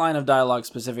that line of dialogue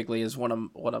specifically is what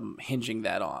I'm hinging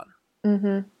that on.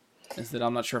 Mm-hmm. Is that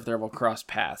I'm not sure if they will cross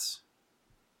paths.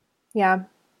 Yeah.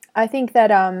 I think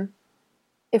that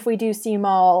if we do see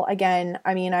Maul again,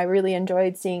 I mean, I really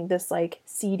enjoyed seeing this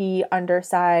seedy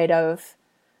underside of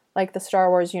the Star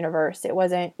Wars universe. It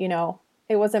wasn't,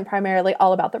 it wasn't primarily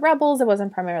all about the rebels. It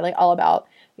wasn't primarily all about,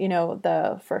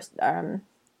 the first, the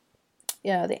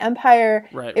Empire.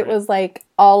 Right. It was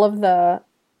all of the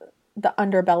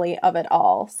underbelly of it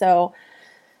all. So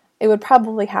it would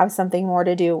probably have something more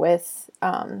to do with,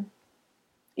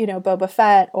 Boba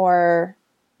Fett, or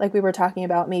like we were talking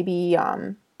about, maybe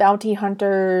bounty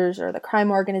hunters or the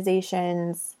crime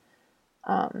organizations,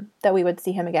 that we would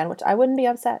see him again, which I wouldn't be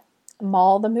upset.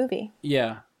 Maul the movie.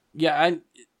 Yeah.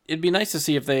 It'd be nice to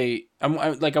see if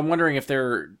I'm wondering if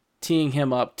they're teeing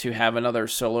him up to have another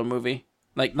solo movie,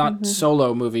 not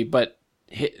solo movie, but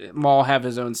Maul have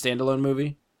his own standalone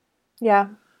movie. Yeah.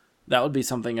 That would be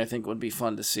something I think would be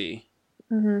fun to see.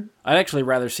 Mm-hmm. I'd actually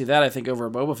rather see that, I think, over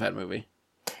a Boba Fett movie.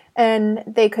 And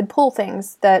they could pull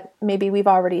things that maybe we've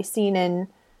already seen in,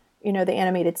 the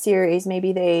animated series.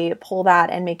 Maybe they pull that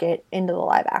and make it into the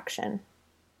live action.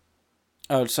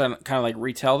 Oh, so kind of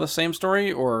retell the same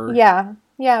story, or? Yeah,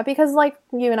 because like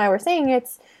you and I were saying,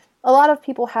 it's a lot of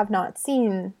people have not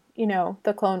seen,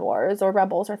 the Clone Wars or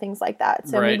Rebels or things like that.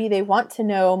 So maybe they want to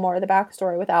know more of the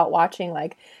backstory without watching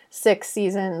 6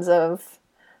 seasons of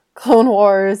Clone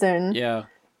Wars and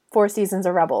 4 seasons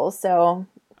of Rebels. So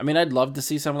I mean, I'd love to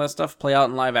see some of that stuff play out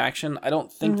in live action. I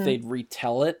don't think they'd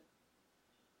retell it,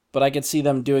 but I could see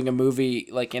them doing a movie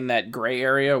in that gray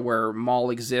area where Maul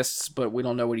exists, but we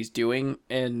don't know what he's doing.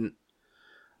 And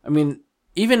I mean,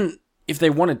 even if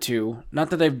they wanted to, not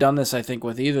that they've done this, I think,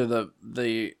 with either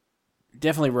the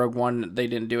definitely Rogue One, they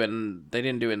didn't do it, and they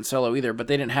didn't do it in Solo either, but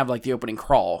they didn't have the opening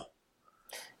crawl.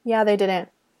 Yeah, they didn't.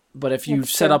 But if you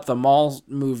set up the Maul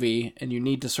movie and you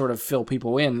need to sort of fill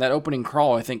people in, that opening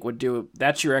crawl, I think,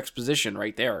 that's your exposition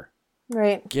right there.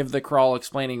 Right. Give the crawl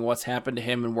explaining what's happened to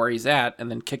him and where he's at, and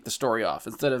then kick the story off.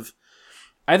 Instead of,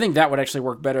 I think that would actually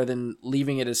work better than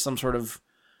leaving it as some sort of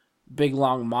big,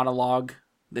 long monologue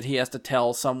that he has to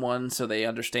tell someone so they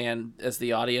understand as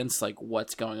the audience,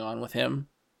 what's going on with him.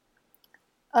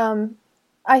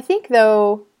 I think,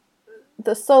 though,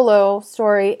 the Solo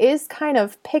story is kind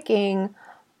of picking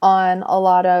on a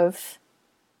lot of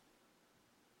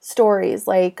stories,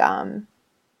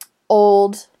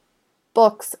 old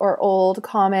books or old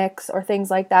comics or things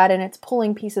like that, and it's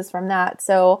pulling pieces from that.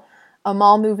 So a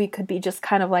mall movie could be just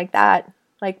kind of like that,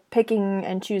 like picking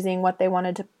and choosing what they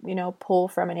wanted to, pull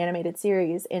from an animated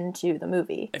series into the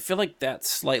movie. I feel like that's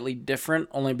slightly different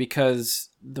only because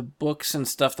the books and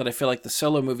stuff that I feel like the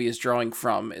Solo movie is drawing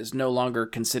from is no longer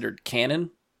considered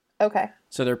canon. Okay.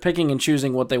 So they're picking and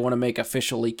choosing what they want to make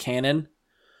officially canon.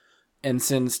 And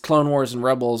since Clone Wars and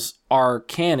Rebels are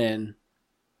canon,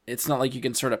 it's not like you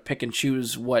can sort of pick and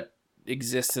choose what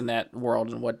exists in that world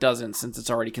and what doesn't, since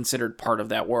it's already considered part of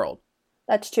that world.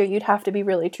 That's true. You'd have to be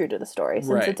really true to the story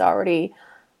since Right. it's already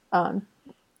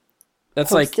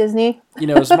That's like Disney.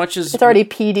 as much as It's already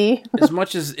PD. as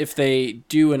much as if they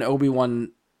do an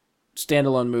Obi-Wan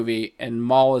standalone movie and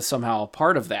Maul is somehow a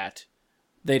part of that,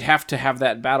 they'd have to have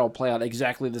that battle play out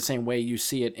exactly the same way you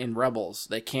see it in Rebels.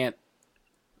 They can't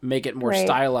make it more Right.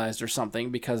 stylized or something,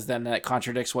 because then that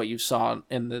contradicts what you saw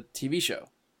in the TV show.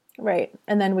 Right.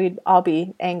 And then we'd all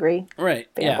be angry Right.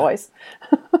 fanboys.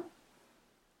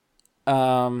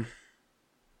 Trying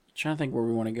to think where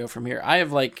we want to go from here. I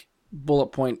have like bullet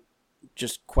point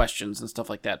just questions and stuff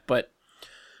like that, but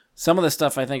some of the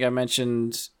stuff I think I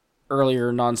mentioned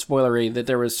earlier, non-spoilery, that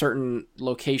there was certain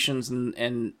locations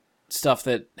and stuff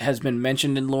that has been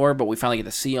mentioned in lore, but we finally get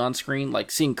to see on screen. Like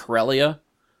seeing Corellia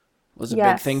was a big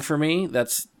Yes. thing for me.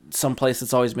 That's some place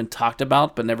that's always been talked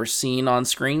about but never seen on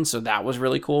screen, so that was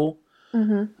really cool.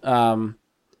 Mm-hmm.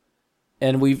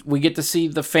 And we get to see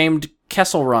the famed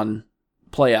Kessel Run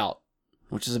play out,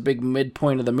 which is a big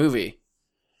midpoint of the movie.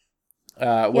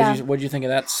 What did you think of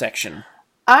that section?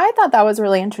 I thought that was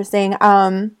really interesting.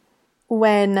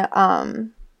 When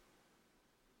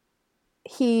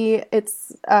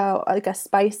it's like a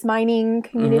spice mining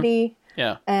community,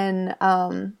 Yeah. and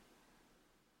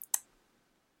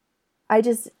I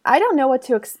don't know what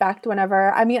to expect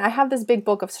whenever. I mean, I have this big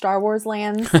book of Star Wars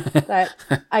lands that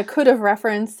I could have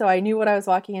referenced, so I knew what I was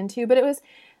walking into. But it was,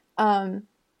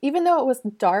 even though it was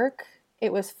dark,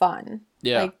 it was fun.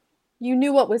 Yeah. Like, you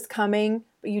knew what was coming,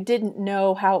 but you didn't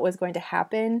know how it was going to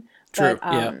happen. True.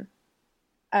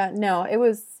 But, no, it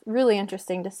was really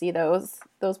interesting to see those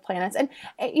planets. And,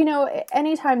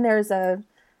 anytime there's a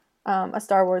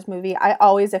Star Wars movie, I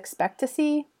always expect to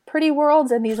see pretty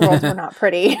worlds, and these worlds were not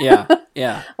pretty.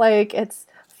 Yeah. Like, it's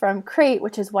from Crate,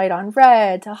 which is white on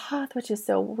red, to Hoth, which is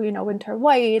so, winter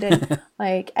white, and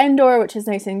like Endor, which is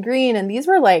nice and green. And these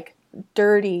were like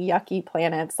dirty, yucky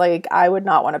planets. Like, I would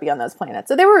not want to be on those planets.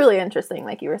 So they were really interesting,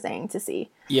 like you were saying, to see.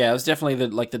 Yeah, it was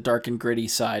definitely the dark and gritty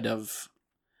side of...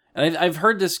 And I've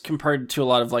heard this compared to a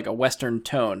lot of like a Western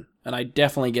tone, and I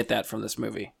definitely get that from this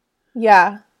movie.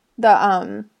 Yeah.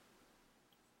 The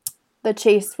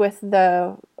chase with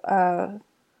the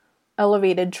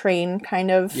elevated train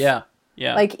kind of. Yeah.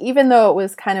 Like, even though it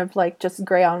was kind of like just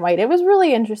gray on white, it was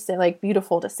really interesting, like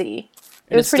beautiful to see.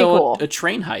 It was pretty cool. A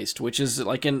train heist, which is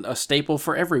like a staple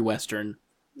for every Western.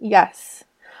 Yes.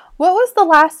 What was the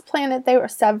last planet they were?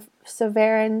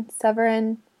 Severin?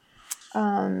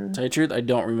 To tell you the truth, I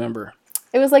don't remember.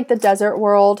 It was like the desert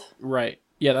world. Right.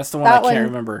 Yeah, that's the one That I can't one-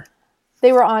 remember.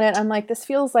 They were on it. I'm like, this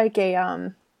feels like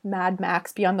a Mad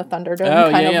Max Beyond the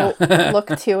Thunderdome Oh, look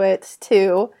to it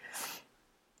too.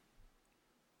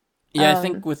 Yeah, I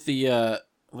think with the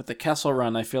Kessel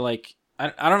Run, I feel like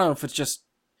I don't know if it's just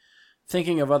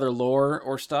thinking of other lore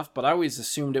or stuff, but I always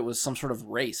assumed it was some sort of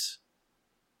race.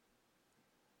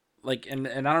 Like, and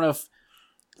I don't know if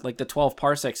like the 12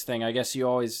 parsecs thing. I guess you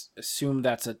always assume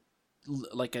that's a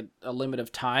limit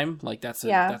of time. Like that's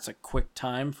a quick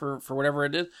time for whatever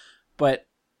it is. But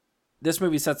this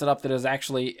movie sets it up that it's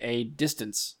actually a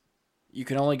distance. You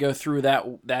can only go through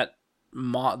that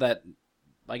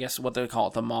I guess what they call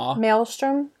it, the maw.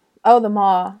 Maelstrom? Oh, the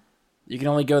maw. You can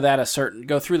only go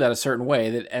through that a certain way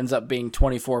that ends up being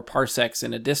 24 parsecs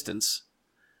in a distance.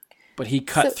 But he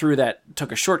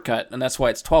took a shortcut, and that's why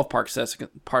it's 12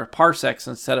 parsecs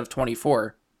instead of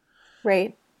 24.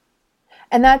 Right.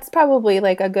 And that's probably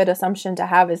like a good assumption to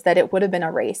have, is that it would have been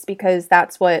a race, because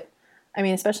that's what, I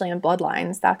mean, especially in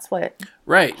Bloodlines, that's what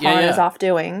right. Han is off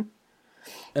doing.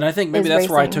 And I think maybe that's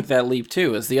where I took that leap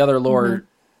too, is the other lore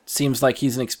seems like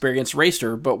he's an experienced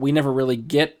racer, but we never really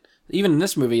get, even in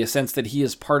this movie, a sense that he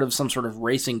is part of some sort of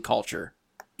racing culture.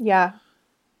 Yeah.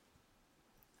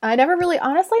 I never really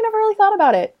thought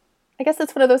about it. I guess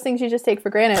it's one of those things you just take for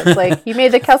granted. It's like, he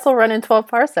made the Kessel Run in 12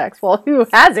 parsecs. Well, who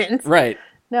hasn't? Right.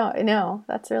 No,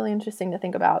 that's really interesting to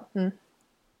think about. Yeah,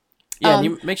 and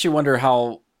it makes you wonder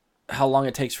how long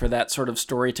it takes for that sort of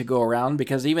story to go around,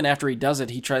 because even after he does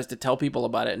it, he tries to tell people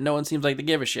about it, and no one seems like to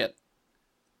give a shit.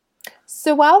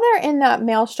 So while they're in that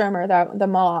maelstrom or the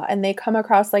maw, and they come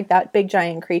across like that big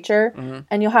giant creature,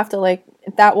 and you'll have to like,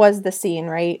 that was the scene,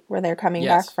 right? Where they're coming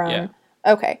Yes, back from. yeah.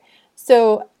 Okay.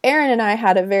 So Aaron and I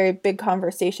had a very big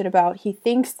conversation about he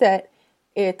thinks that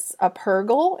it's a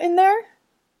Purgle in there.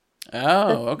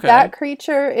 Oh, okay. That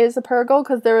creature is a Purgle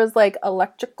because there was like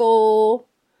electrical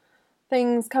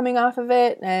things coming off of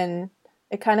it, and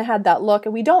it kind of had that look.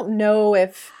 And we don't know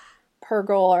if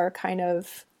Purgle are kind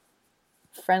of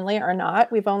friendly or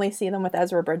not. We've only seen them with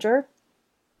Ezra Bridger,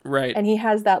 Right. and he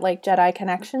has that like Jedi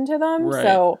connection to them. Right.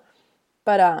 So,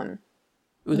 but Ooh,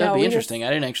 that'd no, be we interesting. I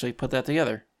didn't actually put that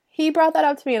together. he brought that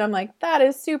up to me, and I'm like, that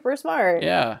is super smart.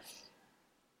 Yeah.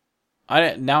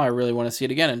 Now I really want to see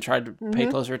it again and try to pay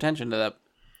closer attention to that.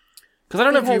 Because I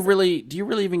don't know if do you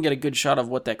really even get a good shot of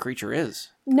what that creature is?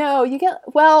 No, you get,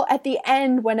 well, at the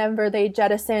end, whenever they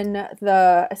jettison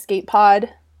the escape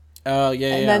pod, Oh,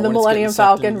 yeah, and yeah. then the when it's getting Millennium sucked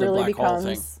Falcon into the really black hole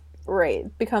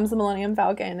thing. becomes the Millennium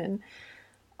Falcon,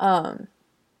 and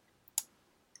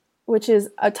which is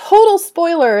a total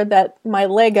spoiler that my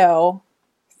Lego.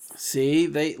 See,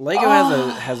 Lego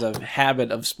has a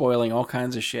habit of spoiling all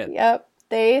kinds of shit. Yep.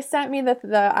 They sent me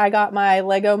I got my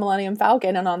Lego Millennium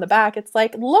Falcon, and on the back it's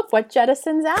like, look what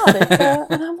jettisons out.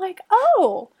 And I'm like,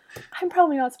 oh, I'm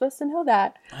probably not supposed to know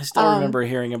that. I still remember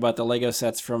hearing about the Lego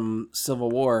sets from Civil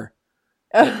War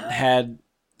that had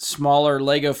smaller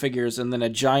Lego figures and then a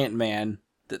giant man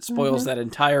that spoils that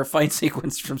entire fight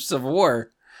sequence from Civil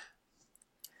War.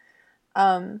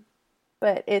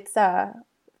 But it's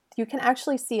you can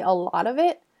actually see a lot of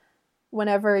it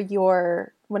whenever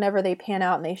they pan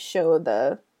out and they show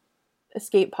the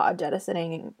escape pod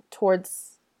jettisoning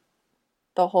towards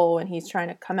the hole, and he's trying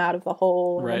to come out of the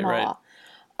hole. Right, and right.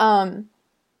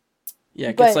 Yeah,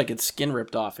 it but- gets like its skin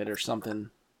ripped off it or something.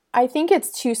 I think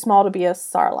it's too small to be a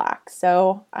Sarlacc.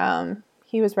 So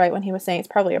he was right when he was saying it's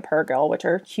probably a Purgle, which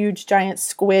are huge, giant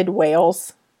squid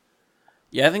whales.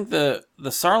 Yeah, I think the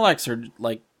Sarlaccs are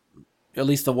like, at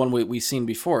least the one we've seen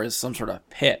before is some sort of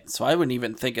pit. So I wouldn't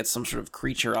even think it's some sort of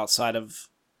creature outside of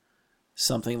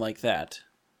something like that.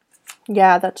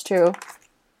 Yeah, that's true.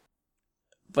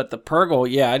 But the Purgle,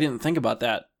 yeah, I didn't think about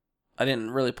that. I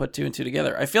didn't really put two and two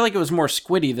together. I feel like it was more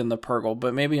squiddy than the Purgle,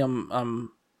 but maybe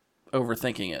I'm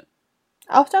overthinking it.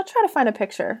 I'll try to find a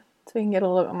picture so we can get a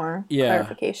little bit more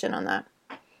clarification on that.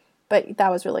 But that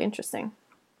was really interesting.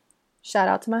 Shout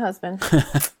out to my husband.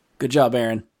 Good job,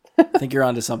 Aaron. I think you're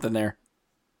onto something there.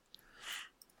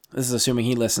 This is assuming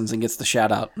he listens and gets the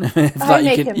shout out. If not,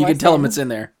 you can tell him it's in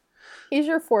there. He's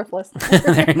your fourth listener.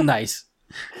 Very nice.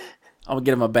 I'll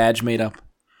get him a badge made up.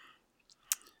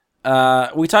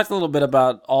 We talked a little bit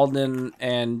about Alden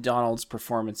and Donald's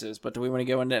performances, but do we want to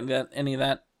go into any of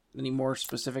that any more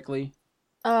specifically?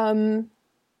 No,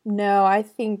 I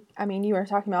mean, you were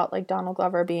talking about like Donald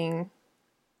Glover being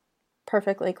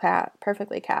perfectly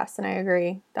cast, and I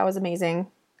agree. That was amazing.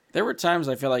 There were times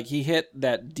I feel like he hit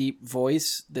that deep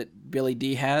voice that Billy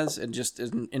Dee has and just is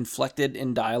inflected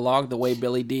in dialogue the way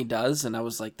Billy Dee does, and I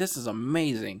was like, this is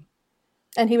amazing.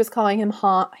 And he was calling him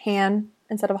Han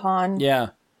instead of Han.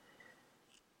 Yeah.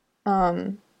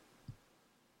 But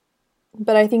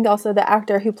I think also the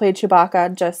actor who played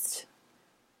Chewbacca just,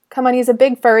 come on, he's a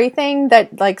big furry thing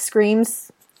that like screams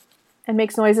and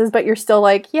makes noises, but you're still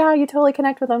like, yeah, you totally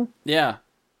connect with him. Yeah.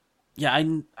 Yeah,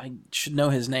 I should know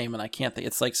his name, and I can't think.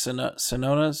 It's like Sotamo.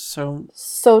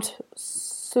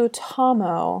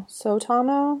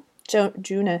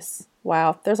 Junis.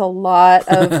 Wow, there's a lot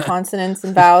of consonants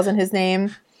and vowels in his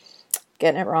name.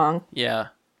 Getting it wrong. Yeah.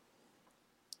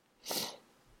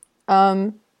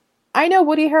 I know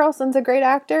Woody Harrelson's a great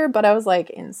actor, but I was like,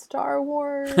 in Star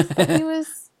Wars, but he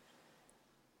was.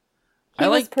 He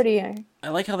was pretty. I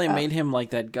like how they made him like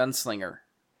that gunslinger.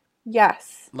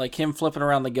 Yes. Like him flipping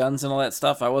around the guns and all that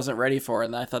stuff. I wasn't ready for it,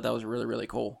 and I thought that was really, really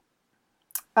cool.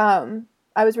 I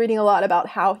was reading a lot about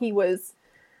how he was,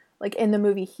 like in the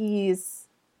movie,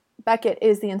 Beckett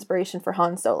is the inspiration for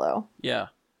Han Solo. Yeah.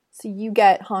 So you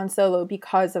get Han Solo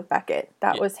because of Beckett.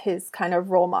 That was his kind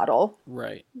of role model.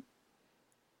 Right.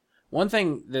 One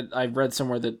thing that I read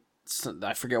somewhere that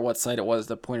I forget what site it was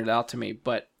that pointed out to me,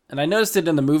 and I noticed it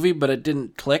in the movie, but it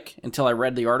didn't click until I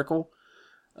read the article.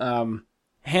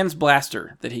 Han's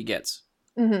blaster that he gets.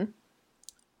 Mm-hmm.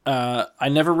 I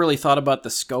never really thought about the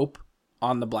scope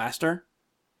on the blaster.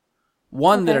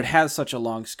 One, that it has such a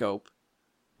long scope.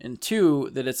 And two,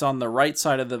 that it's on the right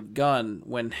side of the gun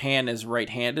when Han is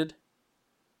right-handed.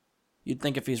 You'd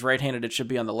think if he's right-handed, it should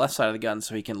be on the left side of the gun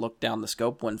so he can look down the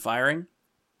scope when firing.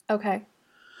 Okay.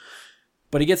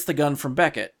 But he gets the gun from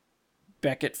Beckett.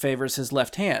 Beckett favors his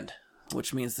left hand,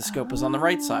 which means the scope is on the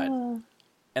right side.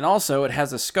 And also, it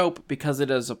has a scope because it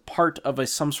is a part of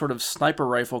some sort of sniper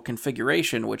rifle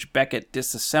configuration, which Beckett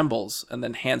disassembles and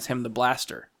then hands him the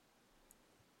blaster.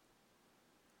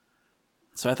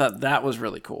 So I thought that was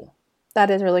really cool.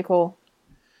 That is really cool.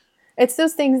 It's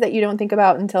those things that you don't think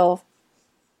about until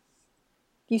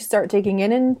you start digging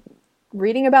in and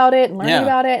reading about it and learning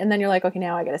about it, and then you're like, okay,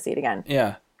 now I got to see it again.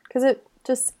 Yeah. Because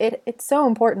it's so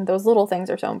important. Those little things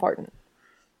are so important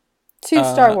to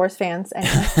Star Wars fans.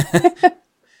 Anyway.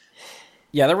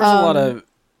 Yeah, there was a lot of.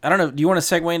 I don't know. Do you want to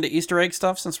segue into Easter egg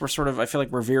stuff since we're I feel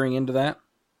like we're veering into that?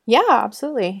 Yeah,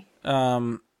 absolutely.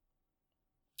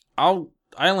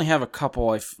 I only have a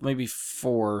couple, maybe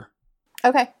 4.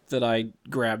 Okay. That I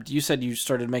grabbed. You said you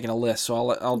started making a list, so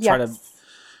I'll try to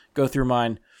go through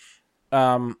mine.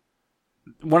 One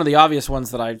of the obvious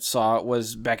ones that I saw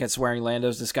was Beckett's wearing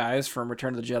Lando's disguise from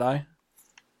Return of the Jedi.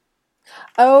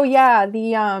 Oh yeah,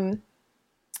 the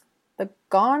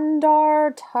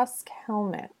Gondar Tusk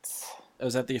helmet.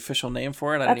 Was that the official name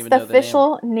for it? I That's didn't even know the name. the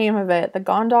official name of it. The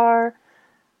Gondar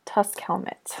Tusk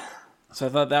helmet. So I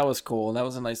thought that was cool, and that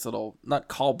was a nice little, not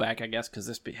callback, I guess, because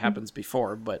this happens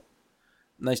before, but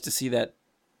nice to see that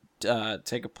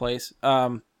take a place.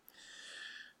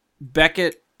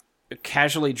 Beckett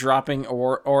casually dropping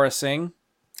Aura Singh.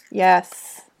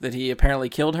 Yes. That he apparently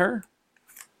killed her.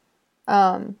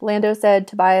 Lando said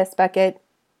Tobias Beckett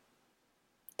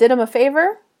did him a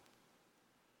favor.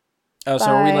 Oh, so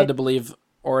are we led to believe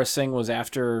Aura Singh was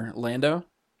after Lando?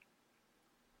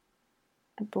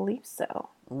 I believe so.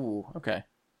 Ooh, okay.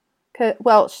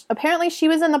 Well, apparently she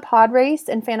was in the pod race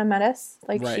in Phantom Menace.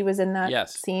 Like, right. She was in that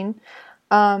scene.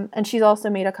 And she's also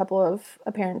made a couple of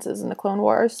appearances in the Clone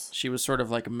Wars. She was sort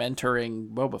of like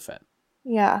mentoring Boba Fett.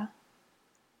 Yeah.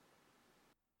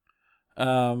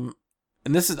 And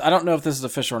this is, I don't know if this is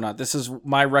official or not. This is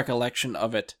my recollection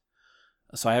of it.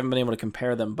 So I haven't been able to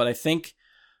compare them. But I think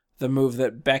the move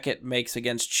that Beckett makes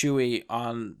against Chewie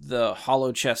on the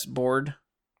hollow chest board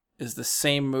is the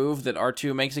same move that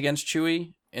R2 makes against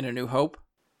Chewie in A New Hope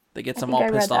that gets them all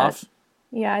pissed off.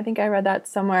 Yeah, I think I read that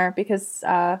somewhere because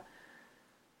Han's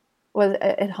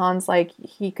like,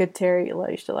 he could tear, you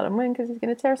should let him win because he's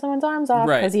going to tear someone's arms off.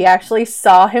 Right. Because he actually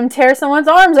saw him tear someone's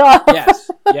arms off.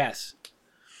 Yes.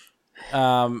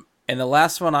 And the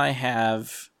last one I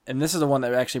have, and this is the one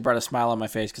that actually brought a smile on my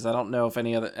face because I don't know if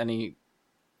many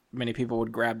people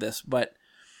would grab this, but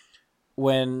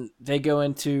when they go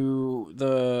into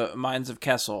the mines of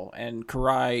Kessel and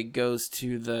Karai goes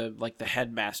to the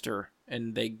headmaster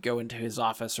and they go into his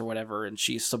office or whatever and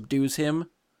she subdues him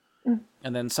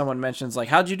and then someone mentions like,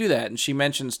 how'd you do that? And she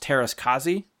mentions Teräs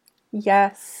Käsi.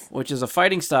 Yes. Which is a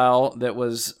fighting style that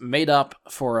was made up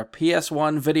for a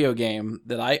PS1 video game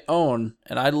that I own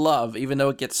and I love, even though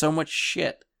it gets so much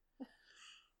shit.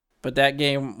 But that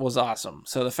game was awesome.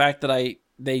 So the fact that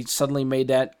they suddenly made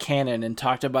that canon and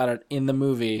talked about it in the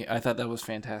movie, I thought that was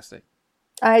fantastic.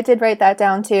 I did write that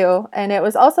down too. And it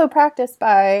was also practiced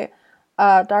by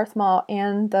Darth Maul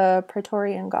and the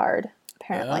Praetorian Guard,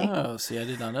 apparently. Oh, see, I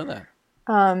did not know that.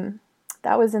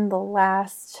 That was in the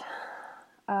last...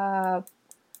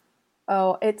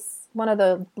 it's one of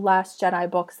the Last Jedi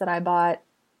books that I bought.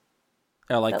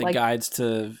 Oh, like the guides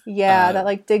to... Yeah,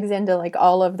 that digs into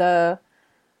all of the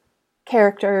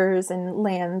characters and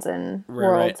lands and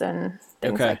worlds and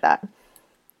things like that.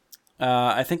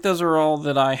 I think those are all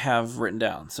that I have written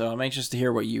down, so I'm anxious to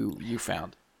hear what you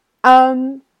found.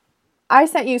 I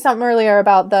sent you something earlier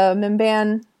about the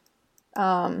Mimban,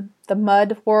 the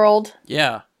mud world.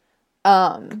 Yeah.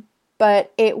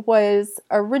 But it was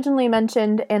originally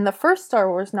mentioned in the first Star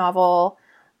Wars novel,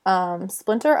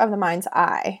 Splinter of the Mind's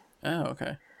Eye. Oh,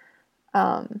 okay.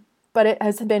 But it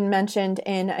has been mentioned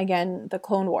in, again, the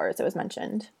Clone Wars. It was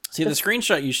mentioned. See, the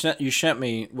screenshot you sent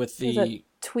me with the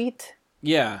tweet.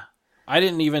 Yeah, I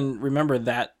didn't even remember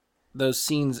those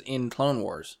scenes in Clone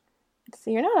Wars.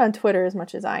 See, you're not on Twitter as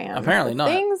much as I am. Apparently not.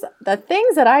 The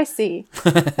things that I see.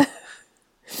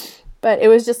 But it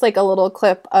was just like a little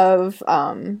clip of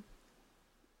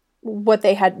what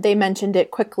they mentioned it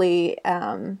quickly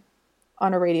on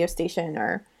a radio station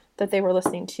or that they were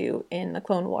listening to in the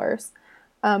Clone Wars.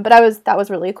 But that was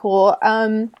really cool.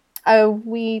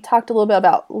 We talked a little bit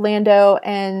about Lando,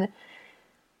 and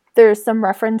there's some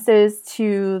references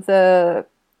to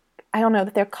I don't know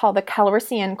that they're called the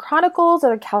Calrissian Chronicles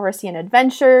or the Calrissian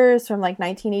Adventures from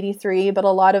 1983, but a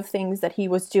lot of things that he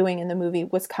was doing in the movie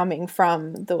was coming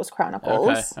from those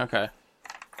chronicles. Okay.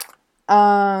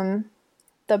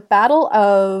 The Battle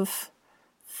of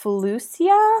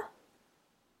Felucia.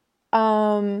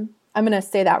 I'm going to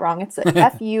say that wrong. It's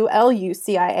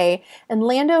Felucia. And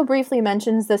Lando briefly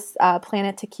mentions this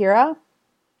planet Takira.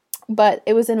 But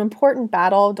it was an important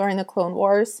battle during the Clone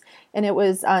Wars. And it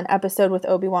was an episode with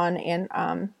Obi-Wan and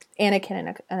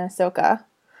Anakin and Ahsoka.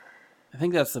 I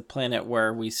think that's the planet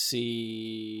where we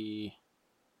see...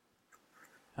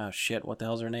 oh shit, what the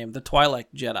hell's her name? The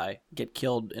Twilight Jedi get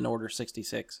killed in Order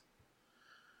 66.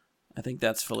 I think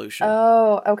that's Felucia.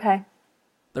 Oh, okay.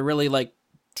 The really like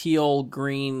teal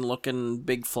green looking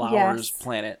big flowers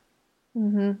planet.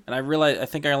 Mm-hmm. And I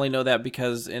think I only know that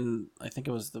because I think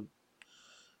it was the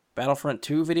Battlefront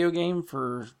 2 video game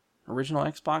for original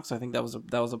Xbox. I think that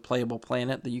was a playable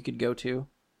planet that you could go to.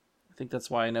 I think that's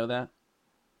why I know that.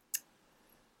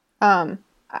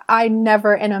 I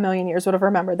never in a million years would have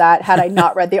remembered that had I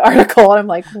not read the article. And I'm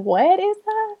like, what is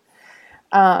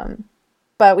that?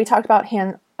 But we talked about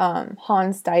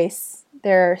Hans Dice.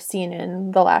 They're seen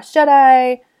in The Last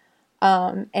Jedi,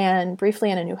 and briefly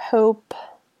in A New Hope.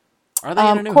 Are they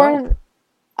in A New Hope?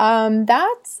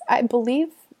 That's, I believe,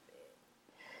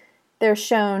 they're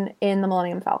shown in The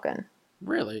Millennium Falcon.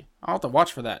 Really? I'll have to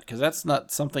watch for that, because that's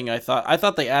not something I thought. I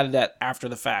thought they added that after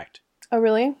the fact. Oh,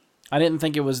 really? I didn't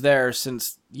think it was there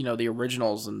since, the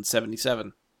originals in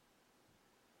 77.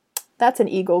 That's an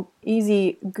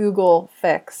easy Google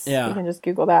fix. Yeah. You can just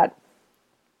Google that.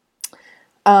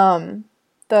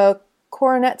 The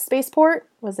Coronet Spaceport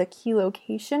was a key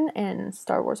location in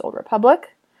Star Wars Old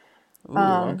Republic. Ooh,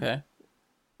 okay.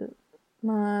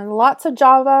 Lots of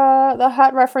Jabba the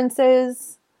Hutt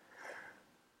references.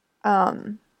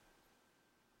 How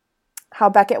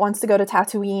Beckett wants to go to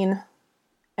Tatooine,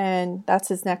 and that's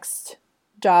his next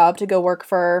job, to go work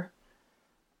for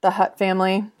the Hutt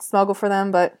family, smuggle for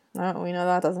them, but we know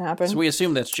that doesn't happen. So we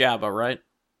assume that's Jabba, right?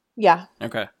 Yeah.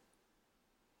 Okay.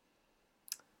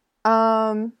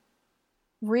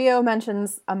 Rio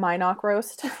mentions a Minoc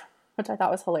roast, which I thought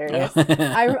was hilarious.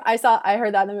 I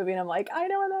heard that in the movie, and I'm like, I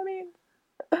know what that means.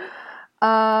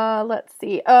 Let's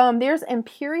see. There's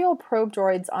Imperial probe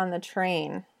droids on the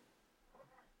train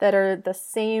that are the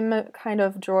same kind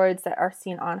of droids that are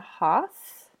seen on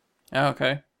Hoth. Oh,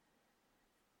 okay.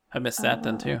 I missed that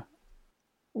then too.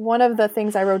 One of the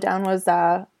things I wrote down was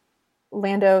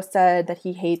Lando said that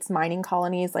he hates mining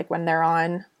colonies, like when they're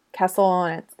on Kessel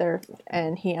and it's there,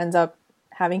 and he ends up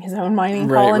having his own mining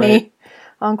colony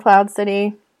on Cloud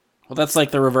City. Well, that's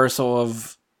like the reversal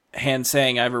of Han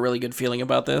saying, "I have a really good feeling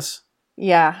about this."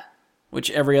 Yeah. Which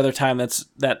every other time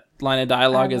that line of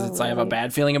dialogue I have a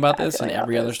bad feeling about this in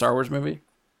every other Star Wars movie.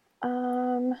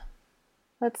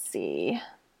 Let's see.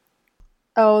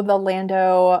 Oh, the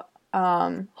Lando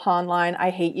Han line, "I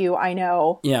hate you, I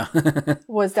know." Yeah.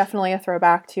 was definitely a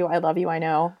throwback to "I love you, I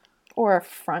know." Or a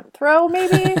front throw,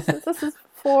 maybe, since this is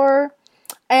for...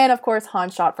 And, of course, Han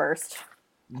shot first.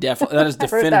 Definitely. That is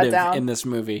definitive in this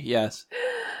movie, yes.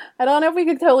 I don't know if we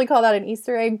could totally call that an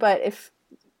Easter egg, but if,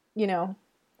 you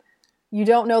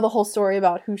don't know the whole story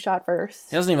about who shot first.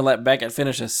 He doesn't even let Beckett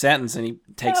finish a sentence, and he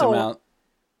takes him out.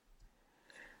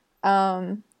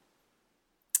 And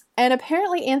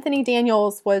apparently Anthony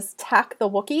Daniels was Tak the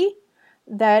Wookiee.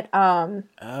 That, Oh,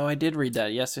 I did read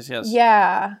that. Yes.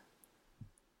 Yeah.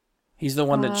 He's the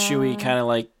one that Chewie kind of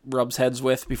like rubs heads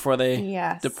with before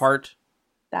they depart.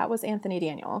 That was Anthony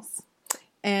Daniels.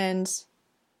 And,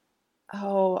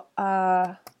 the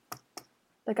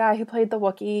guy who played the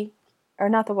Wookiee, or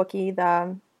not the Wookiee,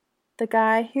 the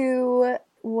guy who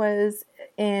was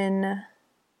in,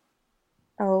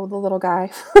 the little guy.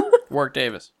 Warwick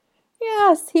Davis.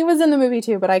 Yes, he was in the movie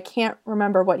too, but I can't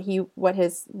remember what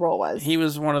his role was. He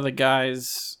was one of the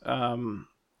guys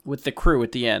with the crew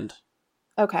at the end.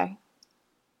 Okay.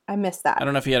 I missed that. I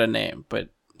don't know if he had a name, but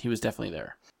he was definitely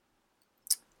there.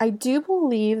 I do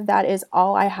believe that is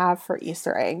all I have for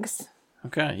Easter eggs.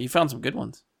 Okay, you found some good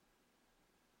ones.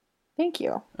 Thank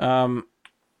you. I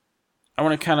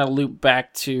want to kind of loop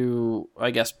back to,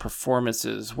 I guess,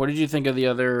 performances. What did you think of the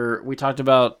other... We talked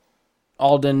about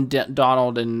Alden,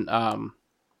 Donald, and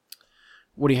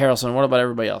Woody Harrelson. What about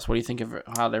everybody else? What do you think of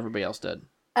how everybody else did?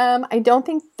 I don't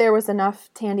think there was enough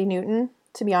Tandy Newton,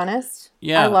 to be honest.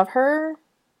 Yeah. I love her.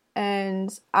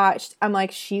 And I'm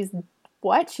like, she's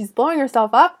blowing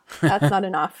herself up? That's not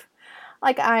enough.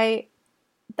 That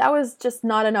was just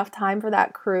not enough time for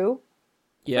that crew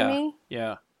for me.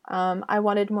 Yeah. I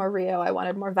wanted more Rio. I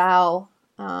wanted more Val.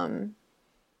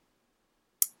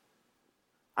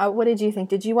 What did you think?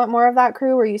 Did you want more of that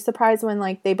crew? Were you surprised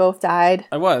when they both died?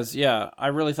 I was, yeah. I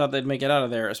really thought they'd make it out of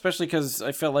there, especially because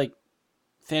I felt like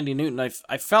Thandie Newton,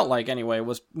 I felt like anyway,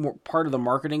 was more part of the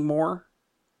marketing more.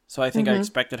 So I think I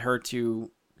expected her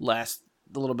to last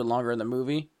a little bit longer in the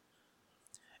movie.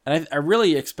 And I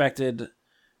really expected,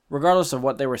 regardless of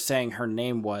what they were saying her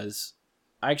name was,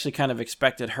 I actually kind of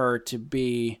expected her to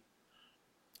be...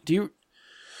 Do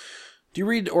you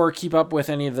read or keep up with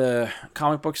any of the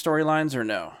comic book storylines or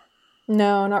no?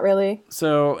 No, not really.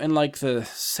 So in the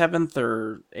 7th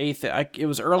or 8th, it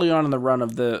was early on in the run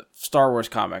of the Star Wars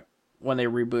comic when they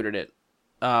rebooted it.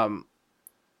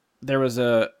 there was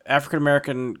a African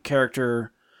American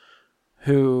character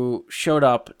who showed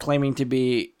up claiming to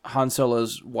be Han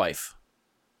Solo's wife.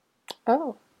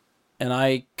 Oh. And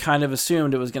I kind of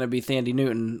assumed it was going to be Thandie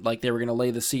Newton, like they were going to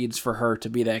lay the seeds for her to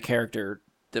be that character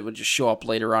that would just show up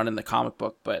later on in the comic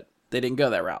book, but they didn't go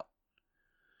that route.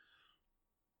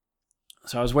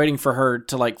 So I was waiting for her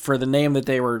to, like, for the name that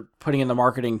they were putting in the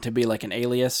marketing to be like an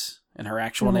alias, and her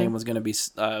actual name was going to be,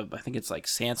 I think it's like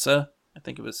Sansa. I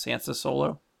think it was Sansa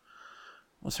Solo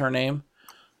was her name.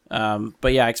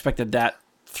 But yeah, I expected that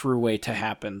throughway to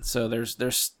happen. So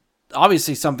there's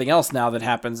obviously something else now that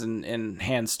happens in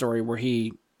Han's story where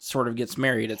he sort of gets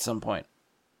married at some point.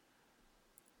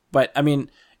 But, I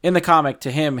mean, in the comic,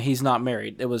 to him, he's not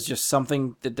married. It was just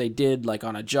something that they did, like,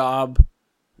 on a job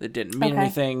that didn't mean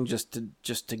anything, just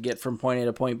to get from point A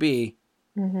to point B.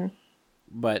 Mm-hmm.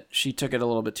 But she took it a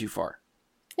little bit too far.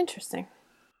 Interesting.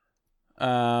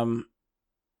 As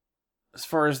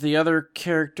far as the other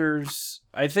characters,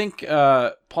 I think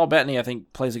Paul Bettany,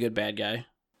 plays a good bad guy.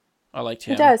 I liked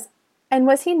him. He does. And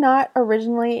was he not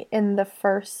originally in the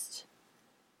first,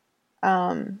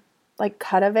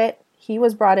 cut of it? He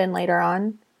was brought in later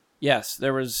on. Yes,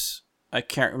 there was, I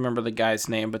can't remember the guy's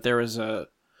name, but there was a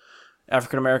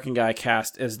African-American guy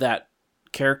cast as that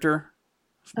character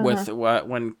with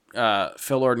when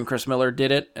Phil Lord and Chris Miller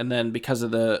did it, and then because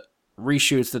of the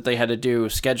reshoots that they had to do,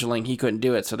 scheduling, he couldn't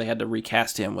do it, so they had to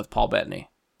recast him with Paul Bettany.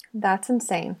 That's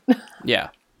insane. Yeah.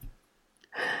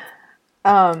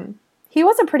 He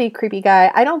was a pretty creepy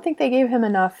guy. I don't think they gave him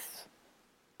enough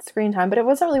screen time, but it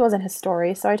really wasn't his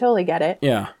story, so I totally get it.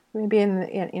 Yeah. Maybe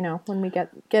when we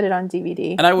get it on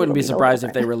DVD. And I wouldn't be surprised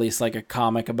if they released like a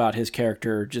comic about his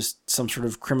character, just some sort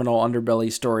of criminal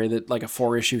underbelly story, that like a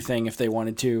 4-issue thing if they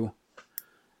wanted to.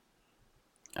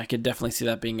 I could definitely see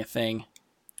that being a thing.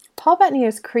 Paul Bettany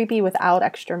is creepy without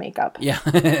extra makeup.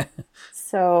 Yeah.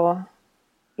 So,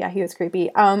 yeah, he was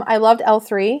creepy. I loved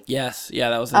L3. Yes. Yeah,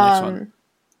 that was the next one.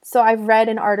 So I've read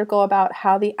an article about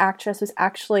how the actress was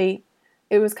actually...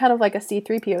 It was kind of like a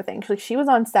C-3PO thing. She was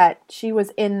on set. She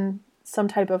was in some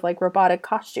type of like robotic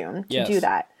costume to do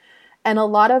that. And a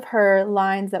lot of her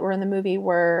lines that were in the movie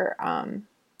were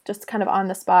just kind of on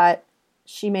the spot.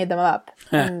 She made them up.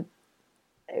 And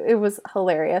it was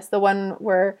hilarious. The one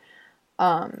where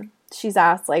she's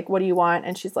asked, like, what do you want?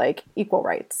 And she's like, equal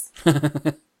rights.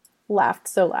 Laughed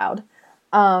so loud.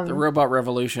 The robot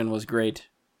revolution was great.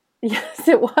 Yes,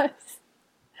 it was.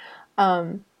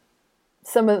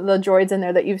 Some of the droids in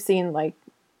there that you've seen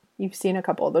a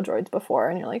couple of the droids before,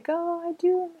 and you're like, oh, I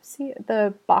do want to see it.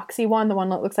 The boxy one, the one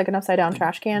that looks like an upside down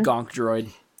trash can. Gonk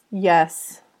droid.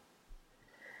 Yes.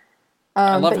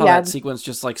 I love how that sequence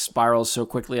just like spirals so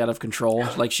quickly out of control.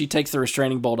 Like she takes the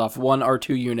restraining bolt off one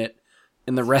R2 unit,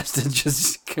 and the rest is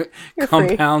just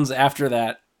compounds free after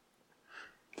that.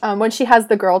 When she has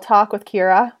the girl talk with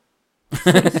Kira,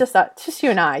 it's just you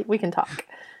and I. We can talk.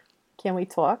 Can we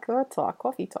talk? Or talk,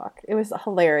 coffee talk. It was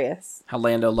hilarious. How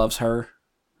Lando loves her,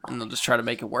 and they'll just try to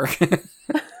make it work.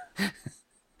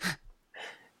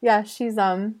 Yeah, she's,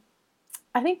 I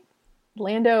think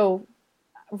Lando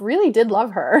really did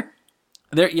love her.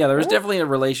 There was definitely a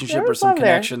relationship or some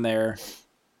connection there.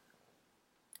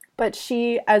 But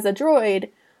she, as a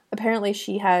droid, apparently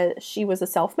she was a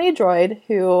self-made droid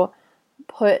who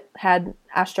had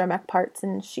astromech parts,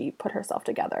 and she put herself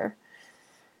together.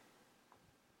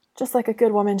 Just like a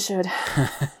good woman should.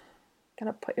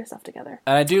 Gotta put yourself together.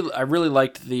 And I really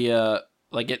liked the,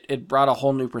 it brought a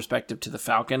whole new perspective to the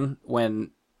Falcon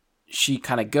when she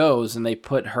kind of goes and they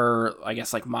put her, I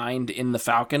guess, like, mind in the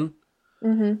Falcon.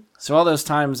 Mm-hmm. So all those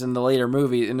times in the later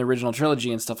movie, in the original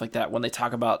trilogy and stuff like that, when they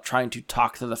talk about trying to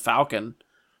talk to the Falcon,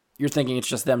 you're thinking it's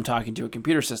just them talking to a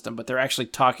computer system, but they're actually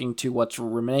talking to what's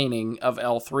remaining of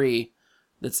L3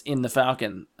 that's in the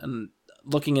Falcon. And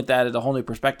looking at that at a whole new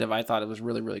perspective, I thought it was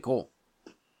really, really cool.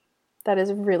 That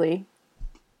is really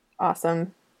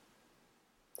awesome.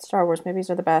 Star Wars movies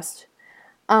are the best.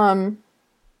 The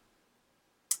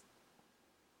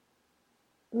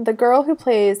girl who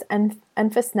plays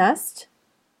Enfys Nest,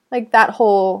 like, that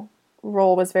whole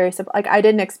role was very simple. Like, I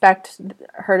didn't expect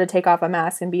her to take off a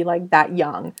mask and be, like, that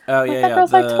young. Oh, yeah, that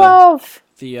girl's like 12.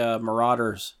 The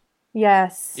Marauders.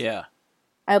 Yes. Yeah.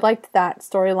 I liked that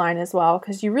storyline as well,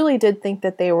 because you really did think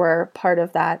that they were part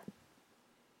of that,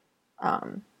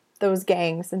 those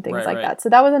gangs and things that. So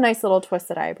that was a nice little twist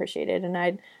that I appreciated.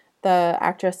 And the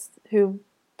actress who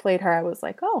played her, I was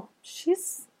like, oh,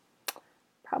 she's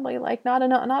probably like not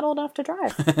old enough to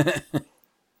drive.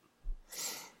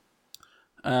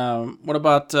 What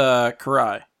about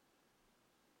Karai? I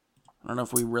don't know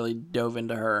if we really dove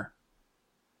into her.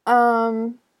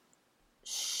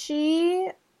 She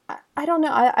I don't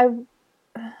know.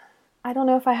 I don't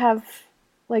know if I have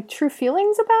like true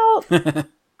feelings about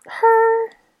her.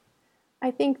 I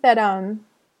think that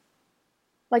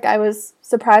like I was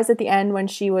surprised at the end when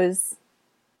she was,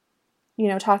 you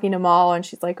know, talking to Maul and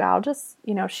she's like, "Wow, just,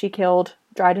 you know, she killed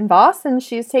Dryden Voss and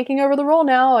she's taking over the role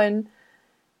now." And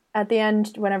at the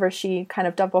end, whenever she kind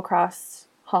of double crossed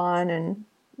Han and,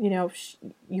 you know,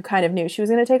 you kind of knew she was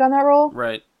going to take on that role.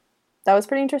 Right. That was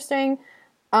pretty interesting.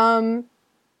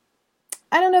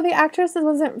 I don't know. The actress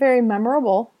wasn't very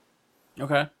memorable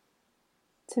Okay.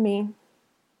 to me.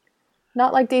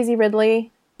 Not like Daisy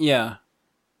Ridley. Yeah.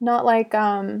 Not like,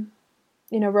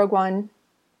 you know, Rogue One.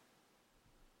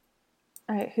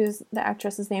 Who's the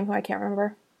actress's name who I can't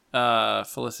remember?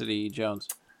 Felicity Jones.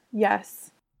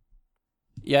 Yes.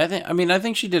 Yeah, I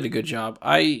think she did a good job.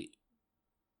 I'm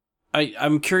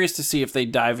curious to see if they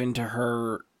dive into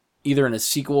her either in a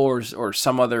sequel or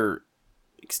some other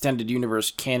extended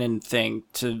universe canon thing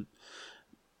to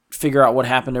figure out what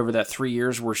happened over that 3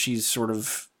 years where she's sort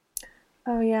of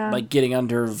Oh, yeah. like getting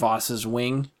under Voss's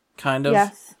wing, kind of.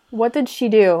 Yes. What did she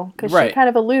do? Because Right. she kind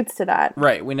of alludes to that.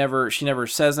 Right. She never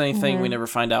says anything. Mm-hmm. We never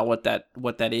find out what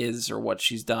that is or what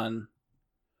she's done.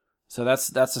 So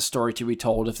that's a story to be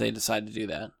told if they decide to do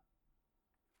that.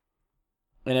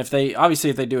 And if they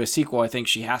do a sequel, I think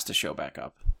she has to show back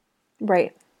up.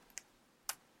 Right.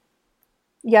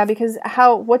 Yeah, because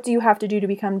what do you have to do to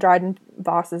become Dryden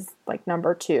Voss's like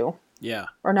number 2? Yeah.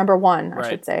 Or number 1, Right. I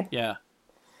should say. Yeah.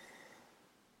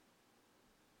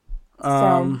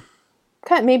 So,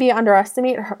 kind of maybe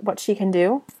underestimate what she can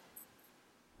do.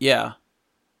 Yeah.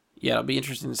 Yeah, it'll be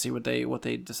interesting to see what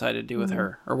they decide to do with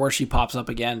her or where she pops up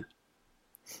again.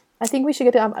 I think we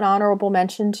should get an honorable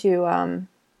mention to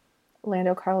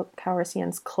Lando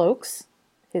Calrissian's cloaks,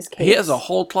 his capes. He has a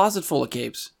whole closet full of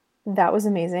capes. That was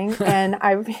amazing. And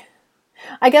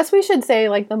I guess we should say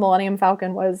like the Millennium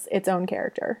Falcon was its own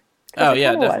character. Oh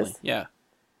yeah, definitely. Was. Yeah.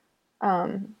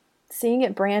 Seeing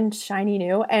it brand shiny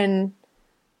new and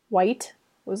white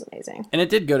was amazing. And it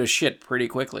did go to shit pretty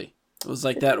quickly. It was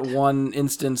like that one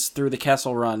instance through the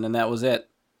Kessel Run, and that was it.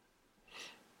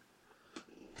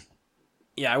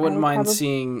 Yeah, I wouldn't mind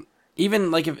seeing,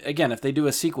 even like if they do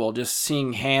a sequel, just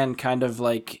seeing Han kind of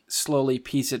like slowly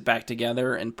piece it back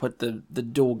together and put the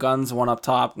dual guns, one up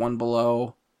top, one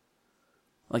below,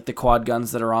 like the quad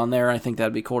guns that are on there. I think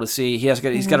that'd be cool to see. He's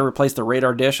got to replace the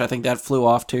radar dish. I think that flew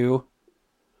off too.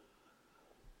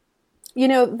 You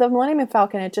know, the Millennium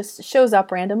Falcon, it just shows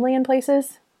up randomly in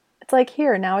places. It's like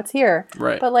here, now it's here.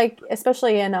 Right. But like,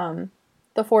 especially in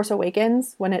The Force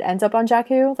Awakens, when it ends up on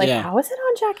Jakku, like, Yeah. how is it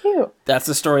on Jakku? That's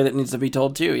a story that needs to be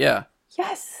told too, yeah.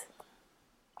 Yes.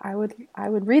 I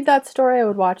would read that story, I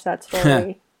would watch that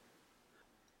story.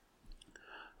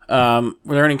 Were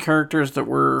there any characters that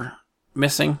were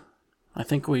missing? I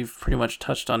think we've pretty much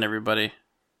touched on everybody.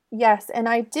 Yes, and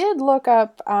I did look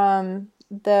up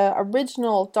the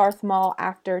original Darth Maul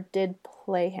actor did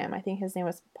play him. I think his name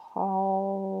was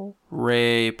Paul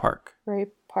Ray Park.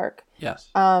 Yes.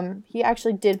 Yes. He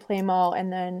actually did play Maul,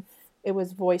 and then it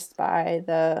was voiced by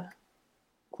the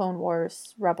Clone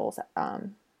Wars Rebels.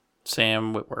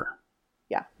 Sam Witwer.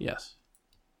 Yeah. Yes.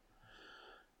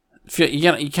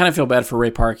 You kind of feel bad for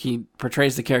Ray Park. He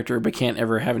portrays the character but can't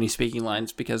ever have any speaking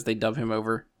lines because they dub him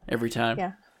over every time.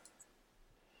 Yeah.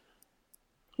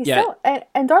 He's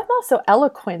and Darth Maul's so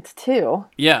eloquent too.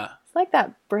 Yeah. It's like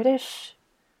that British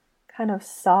kind of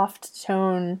soft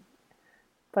tone,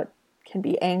 but can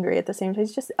be angry at the same time.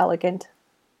 He's just elegant.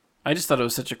 I just thought it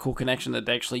was such a cool connection that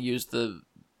they actually used the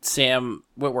Sam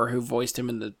Witwer who voiced him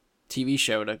in the TV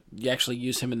show to actually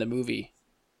use him in the movie.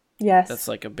 Yes. That's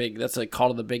a call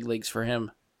to the big leagues for him.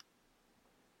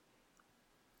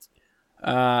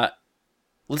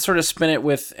 Let's sort of spin it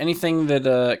with anything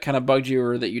that kind of bugged you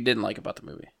or that you didn't like about the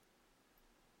movie.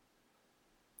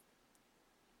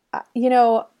 You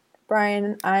know,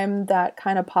 Brian, I'm that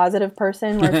kind of positive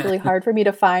person where it's really hard for me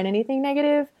to find anything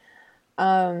negative.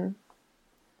 I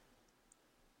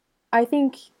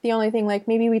think the only thing, like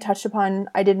maybe we touched upon,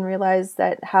 I didn't realize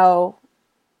that how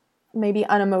maybe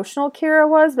unemotional Kira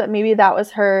was, but maybe that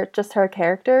was just her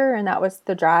character, and that was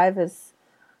the drive is,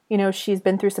 you know, she's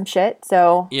been through some shit,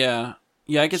 so yeah,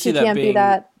 I could see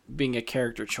that being a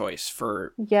character choice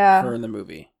for her in the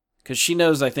movie, because she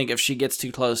knows, I think, if she gets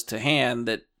too close to Han,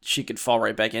 that she could fall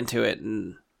right back into it,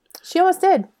 and she almost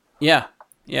did. Yeah.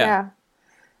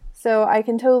 So I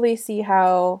can totally see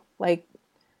how like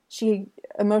she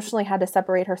emotionally had to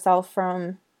separate herself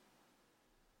from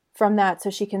that so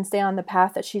she can stay on the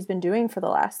path that she's been doing for the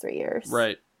last 3 years.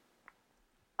 Right.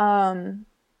 I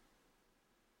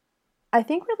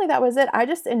think really that was it. I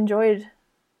just enjoyed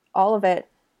all of it.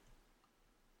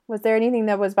 Was there anything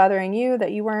that was bothering you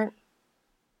that you weren't?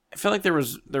 I feel like there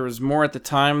was more at the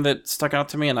time that stuck out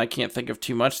to me, and I can't think of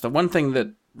too much. The one thing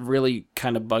that really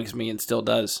kind of bugs me and still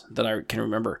does that I can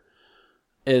remember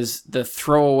is the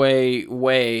throwaway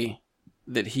way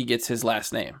that he gets his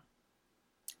last name.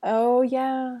 Oh,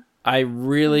 yeah. I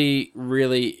really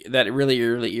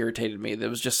irritated me. There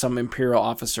was just some Imperial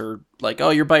officer like, oh,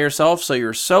 you're by yourself, so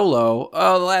you're Solo.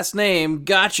 Oh, the last name,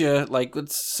 gotcha. Like,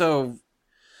 it's so...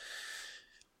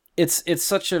 It's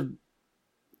such a...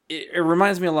 It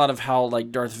reminds me a lot of how,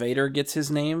 like, Darth Vader gets his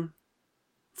name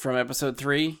from Episode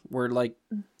 3, where, like,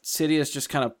 Sidious just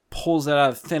kind of pulls that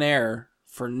out of thin air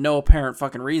for no apparent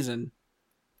fucking reason.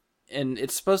 And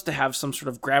it's supposed to have some sort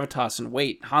of gravitas and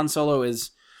weight. Han Solo is...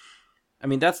 I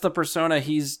mean, that's the persona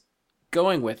he's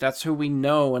going with. That's who we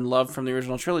know and love from the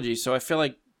original trilogy. So I feel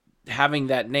like having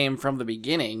that name from the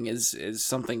beginning is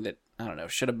something that, I don't know,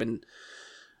 should have been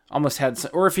almost had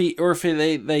some, or if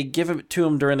they give it to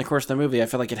him during the course of the movie, I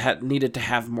feel like it needed to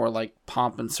have more like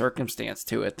pomp and circumstance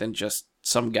to it than just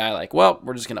some guy like, well,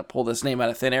 we're just going to pull this name out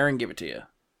of thin air and give it to you.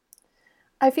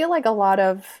 I feel like a lot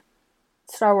of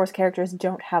Star Wars characters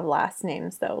don't have last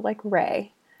names though, like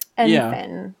Rey. And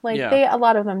Finn. Like, a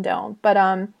lot of them don't. But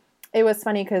it was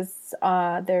funny because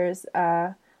there's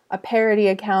a parody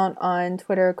account on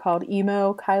Twitter called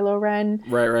Emo Kylo Ren.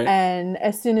 Right. And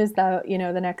as soon as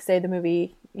the next day, the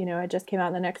movie, it just came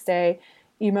out the next day,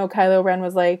 Emo Kylo Ren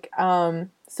was like, so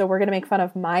we're going to make fun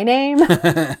of my name?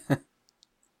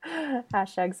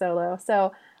 Hashtag Solo.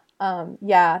 So,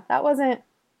 that wasn't,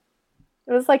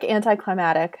 it was like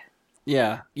anticlimactic.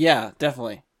 Yeah,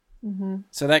 definitely. Mm-hmm.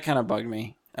 So that kind of bugged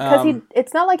me. Because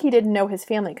it's not like he didn't know his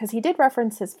family, because he did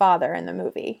reference his father in the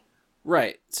movie.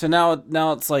 Right. So now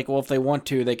it's like, well, if they want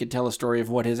to, they could tell a story of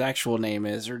what his actual name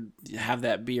is, or have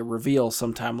that be a reveal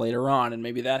sometime later on, and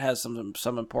maybe that has some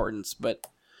importance. But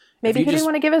maybe he didn't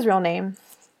want to give his real name.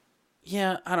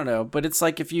 Yeah, I don't know. But it's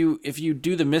like if you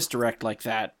do the misdirect like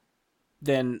that,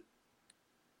 then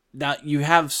now you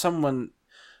have someone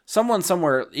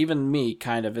somewhere, even me,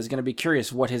 kind of, is going to be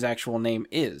curious what his actual name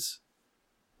is.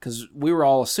 Because we were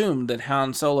all assumed that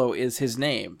Han Solo is his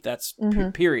name. That's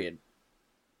period.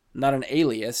 Not an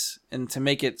alias. And to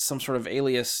make it some sort of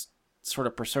alias sort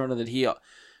of persona that he...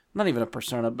 Not even a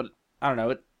persona, but I don't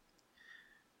know.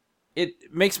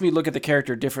 It makes me look at the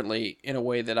character differently in a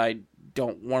way that I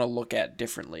don't want to look at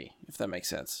differently, if that makes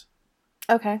sense.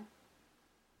 Okay.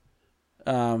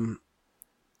 And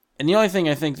the only thing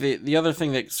I think... The other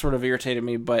thing that sort of irritated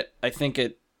me, but I think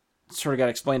it sort of got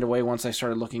explained away once I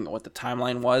started looking at what the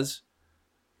timeline was.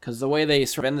 Because the way they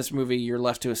sort of end this movie, you're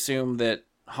left to assume that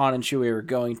Han and Chewie are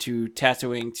going to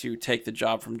Tatooine to take the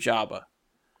job from Jabba.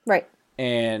 Right.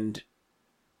 And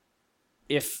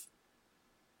if...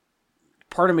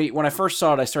 Part of me, when I first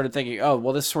saw it, I started thinking, oh,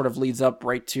 well, this sort of leads up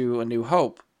right to A New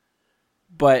Hope.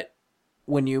 But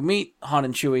when you meet Han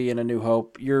and Chewie in A New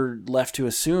Hope, you're left to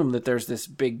assume that there's this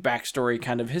big backstory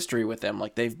kind of history with them.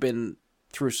 Like, they've been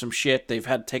through some shit, they've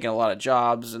taken a lot of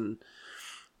jobs, and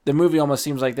the movie almost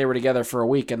seems like they were together for a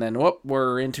week and then whoop,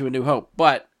 we're into A New Hope.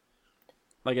 But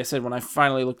like I said, when I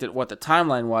finally looked at what the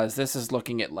timeline was, this is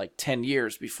looking at like 10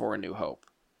 years before A New Hope.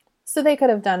 So they could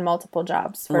have done multiple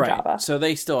jobs for Jabba. So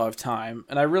they still have time.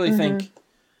 And I really think,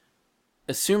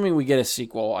 assuming we get a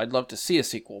sequel, I'd love to see a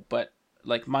sequel, but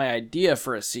like my idea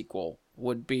for a sequel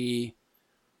would be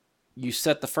you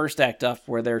set the first act up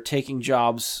where they're taking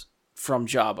jobs from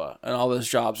Jabba, and all those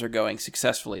jobs are going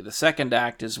successfully. The second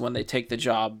act is when they take the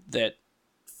job that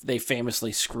they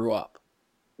famously screw up.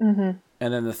 Mm-hmm.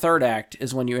 And then the third act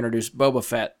is when you introduce Boba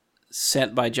Fett,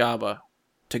 sent by Jabba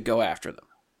to go after them.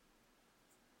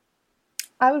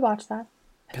 I would watch that.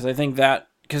 Because I think that...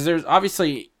 Because there's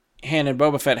obviously... Han and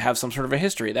Boba Fett have some sort of a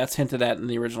history. That's hinted at in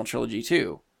the original trilogy,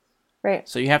 too. Right.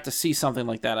 So you have to see something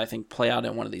like that, I think, play out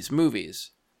in one of these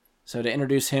movies. So to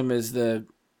introduce him as the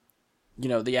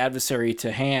adversary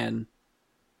to Han,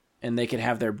 and they could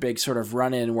have their big sort of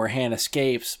run-in where Han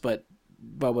escapes, but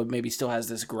Boba maybe still has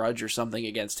this grudge or something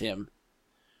against him.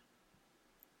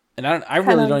 And I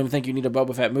really don't even think you need a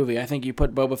Boba Fett movie. I think you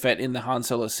put Boba Fett in the Han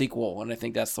Solo sequel, and I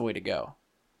think that's the way to go.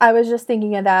 I was just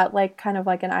thinking of that, like, kind of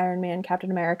like an Iron Man,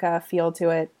 Captain America feel to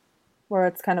it, where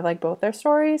it's kind of like both their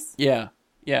stories. Yeah.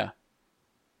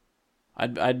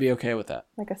 I'd be okay with that.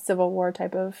 Like a Civil War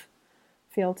type of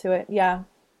feel to it, yeah.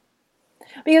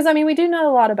 Because, I mean, we do know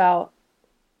a lot about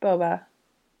Boba.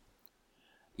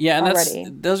 Yeah,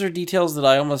 and those are details that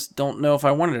I almost don't know if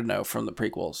I wanted to know from the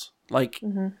prequels. Like,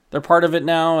 they're part of it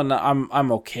now, and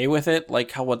I'm okay with it,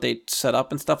 like what they set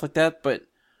up and stuff like that, but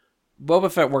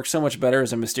Boba Fett works so much better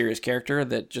as a mysterious character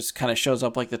that just kind of shows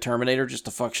up like the Terminator just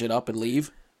to fuck shit up and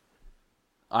leave.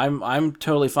 I'm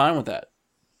totally fine with that.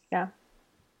 Yeah.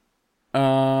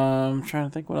 I'm trying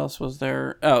to think what else was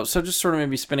there. Oh, so just sort of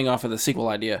maybe spinning off of the sequel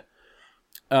idea.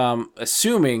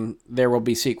 Assuming there will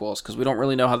be sequels, because we don't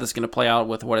really know how this is going to play out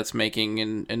with what it's making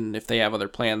and if they have other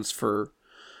plans for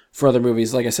other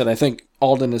movies. Like I said, I think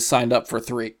Alden is signed up for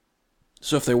 3.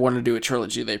 So if they want to do a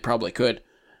trilogy, they probably could.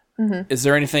 Mm-hmm. Is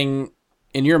there anything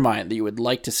in your mind that you would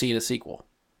like to see in a sequel?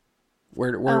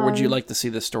 Where would you like to see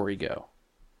the story go?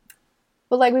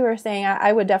 Well, like we were saying,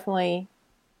 I would definitely,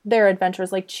 their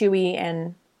adventures like Chewie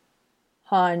and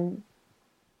Han,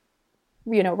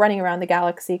 running around the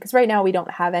galaxy. Because right now we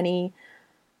don't have any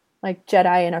like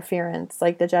Jedi interference.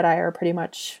 Like the Jedi are pretty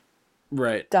much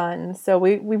right done. So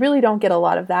we really don't get a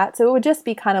lot of that. So it would just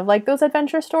be kind of like those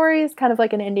adventure stories, kind of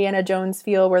like an Indiana Jones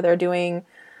feel where they're doing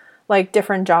like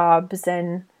different jobs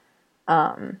and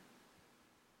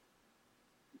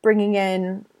bringing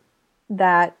in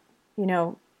that,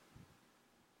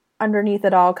 underneath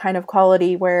it all kind of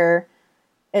quality where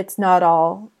it's not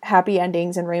all happy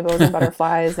endings and rainbows and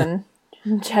butterflies and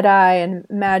Jedi and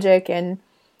magic, and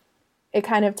it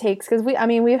kind of takes, because we're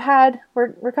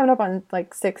coming up on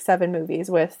like 6-7 movies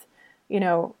with,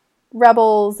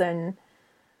 Rebels and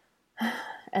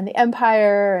the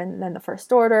Empire and then the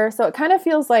First Order. So it kind of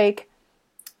feels like,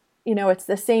 it's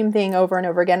the same thing over and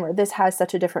over again, where this has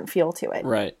such a different feel to it.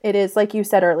 Right. It is, like you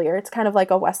said earlier, it's kind of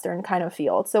like a Western kind of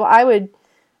feel. So I would,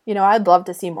 I'd love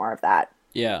to see more of that.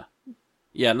 Yeah.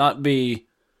 Yeah, not be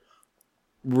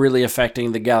really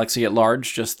affecting the galaxy at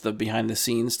large, just the behind the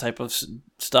scenes type of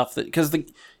stuff. Because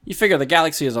you figure the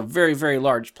galaxy is a very, very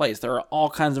large place. There are all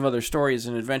kinds of other stories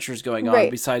and adventures going on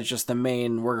besides just the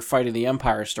main we're fighting the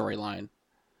Empire storyline.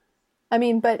 I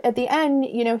mean, but at the end,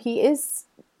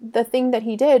 the thing that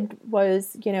he did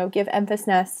was, give Enfys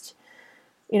Nest,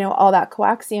 all that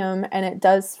coaxium, and it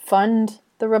does fund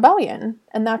the rebellion,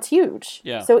 and that's huge.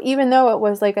 Yeah. So even though it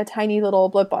was like a tiny little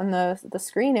blip on the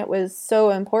screen, it was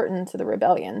so important to the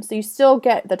rebellion. So you still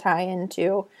get the tie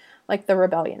into like the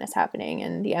rebellion is happening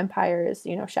and the Empire is,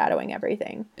 shadowing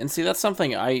everything. And see, that's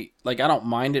something I don't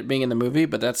mind it being in the movie,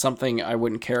 but that's something I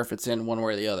wouldn't care if it's in one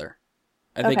way or the other.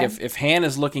 I think if Han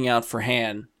is looking out for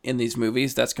Han in these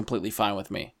movies, that's completely fine with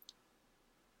me.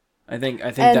 I think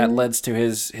that lends to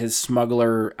his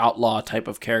smuggler outlaw type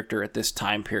of character at this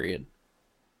time period.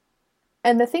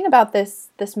 And the thing about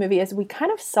this movie is we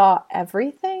kind of saw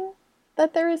everything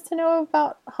that there is to know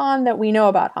about Han that we know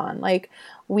about Han. Like,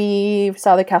 we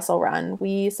saw the Kessel Run.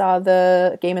 We saw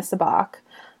the Game of Sabacc.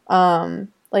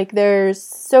 Like, there's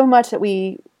so much that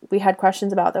we had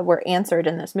questions about that were answered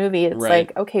in this movie. It's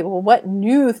like, okay, well, what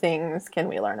new things can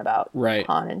we learn about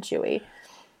Han and Chewie?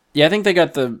 Yeah, I think they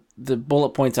got the bullet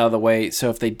points out of the way, so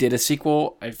if they did a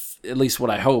sequel, at least what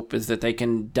I hope is that they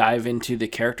can dive into the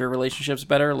character relationships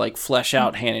better, like flesh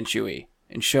out Han and Chewie,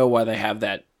 and show why they have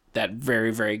that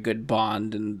very, very good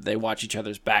bond, and they watch each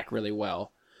other's back really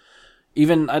well.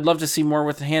 Even, I'd love to see more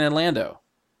with Han and Lando.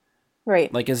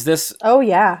 Right. Like, is this... Oh,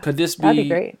 yeah. Could this be... That'd be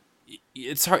great.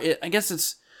 It's hard... I guess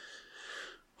it's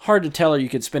hard to tell, or you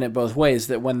could spin it both ways,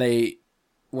 that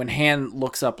when Han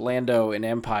looks up Lando in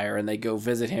Empire and they go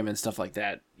visit him and stuff like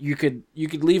that, you could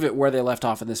leave it where they left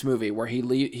off in this movie, where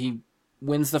he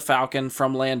wins the Falcon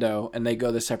from Lando and they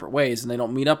go their separate ways and they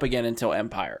don't meet up again until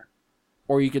Empire.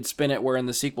 Or you could spin it where in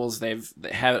the sequels they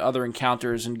had other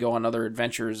encounters and go on other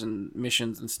adventures and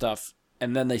missions and stuff,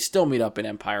 and then they still meet up in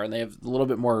Empire and they have a little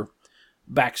bit more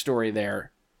backstory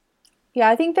there. Yeah,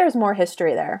 I think there's more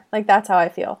history there. Like, that's how I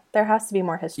feel. There has to be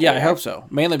more history Yeah, there. I hope so.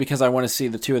 Mainly because I want to see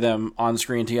the two of them on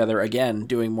screen together again,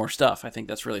 doing more stuff. I think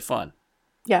that's really fun.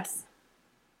 Yes.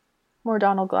 More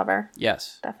Donald Glover.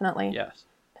 Yes. Definitely. Yes.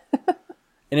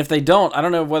 And if they don't, I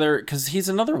don't know whether... Because he's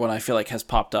another one I feel like has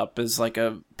popped up, is like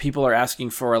people are asking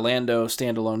for a Lando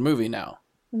standalone movie now.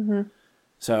 Mm-hmm.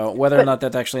 So whether or not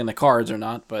that's actually in the cards or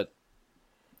not, but...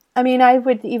 I mean, I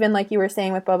would even, like you were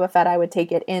saying with Boba Fett, I would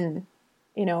take it in...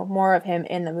 more of him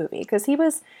in the movie, because he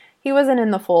wasn't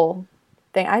in the full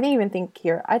thing. I think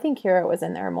Kira was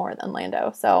in there more than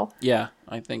Lando. So yeah,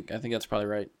 I think that's probably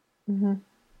right. Mm-hmm.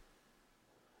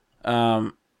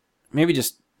 Maybe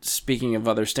just speaking of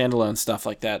other standalone stuff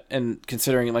like that, and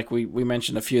considering like we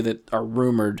mentioned a few that are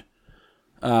rumored,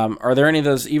 are there any of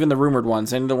those, even the rumored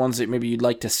ones, any of the ones that maybe you'd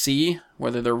like to see,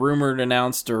 whether they're rumored,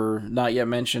 announced, or not yet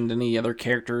mentioned? Any other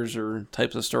characters or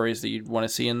types of stories that you'd want to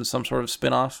see in some sort of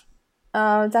spin-off?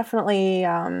 Definitely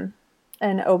an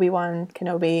Obi-Wan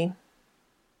Kenobi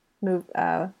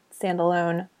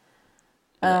standalone.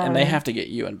 And they have to get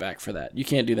Ewan back for that. You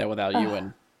can't do that without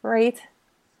Ewan. Right?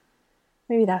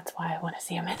 Maybe that's why I want to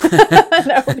see him in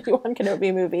an Obi-Wan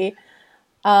Kenobi movie.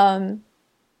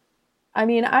 I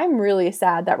mean, I'm really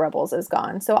sad that Rebels is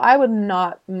gone. So I would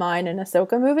not mind an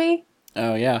Ahsoka movie.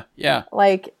 Oh yeah, yeah.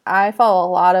 Like, I follow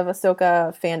a lot of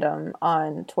Ahsoka fandom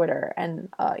on Twitter, and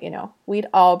we'd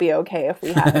all be okay if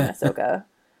we had an Ahsoka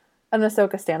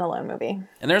standalone movie.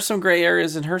 And there's some gray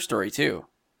areas in her story too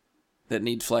that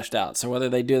need fleshed out. So whether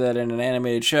they do that in an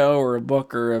animated show or a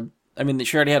book I mean,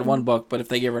 she already had one book, but if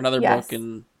they give her another book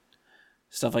and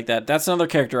stuff like that, that's another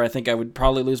character I think I would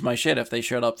probably lose my shit if they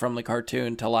showed up from the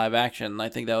cartoon to live action. I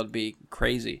think that would be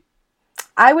crazy.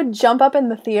 I would jump up in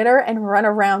the theater and run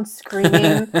around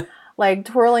screaming, like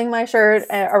twirling my shirt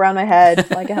around my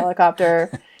head like a helicopter.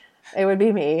 It would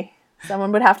be me.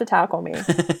 Someone would have to tackle me.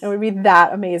 It would be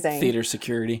that amazing. Theater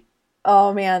security.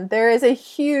 Oh man, there is a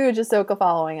huge Ahsoka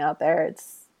following out there.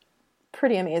 It's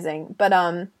pretty amazing. But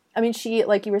I mean, she,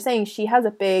 like you were saying, she has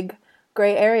a big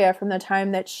gray area from the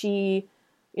time that she,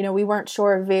 we weren't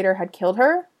sure if Vader had killed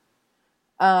her,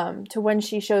 to when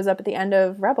she shows up at the end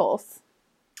of Rebels.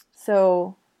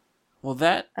 So, well,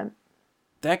 that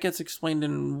gets explained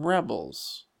in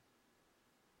Rebels,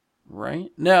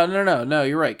 right? No.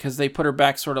 You're right, because they put her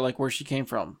back sort of like where she came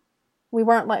from. We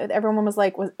weren't like, everyone was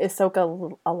like, was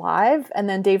Ahsoka alive? And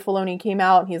then Dave Filoni came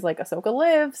out and he's like, Ahsoka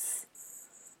lives.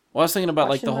 Well, I was thinking about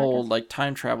like the whole like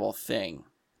time travel thing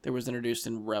that was introduced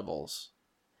in Rebels.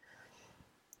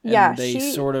 And yeah, they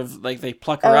sort of like they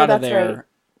pluck her out of there. Right.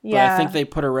 Yeah, but I think they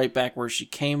put her right back where she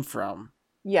came from.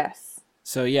 Yes.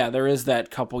 So yeah, there is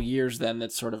that couple years then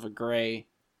that's sort of a gray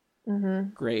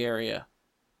area.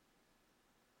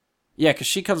 Yeah, because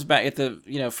she comes back at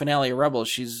the finale of Rebels.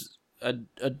 She's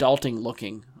adulting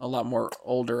looking, a lot more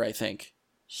older, I think.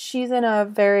 She's in a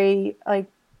very like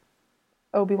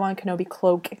Obi-Wan Kenobi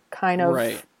cloak kind of,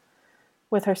 right,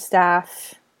 with her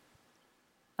staff.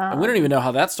 And we don't even know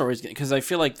how that story's going, because I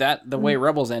feel like that the way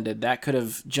Rebels ended, that could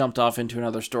have jumped off into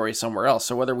another story somewhere else.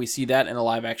 So whether we see that in a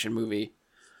live action movie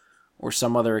or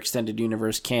some other extended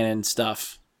universe canon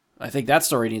stuff, I think that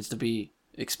story needs to be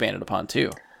expanded upon too.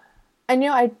 And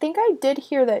I think I did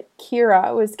hear that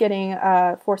Kira was getting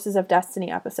a Forces of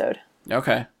Destiny episode.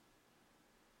 Okay.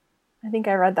 I think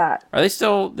I read that. Do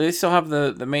they still have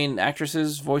the main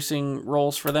actresses voicing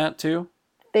roles for that too?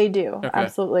 They do. Okay.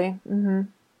 Absolutely. Mm-hmm.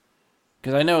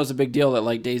 Because I know it was a big deal that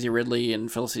like Daisy Ridley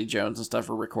and Felicity Jones and stuff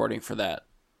were recording for that.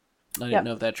 I didn't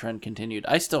know if that trend continued.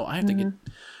 I have to get.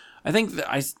 I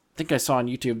think I saw on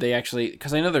YouTube they actually,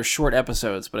 because I know they're short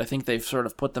episodes, but I think they've sort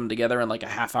of put them together in like a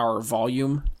half-hour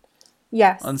volume.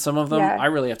 Yes. On some of them, I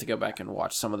really have to go back and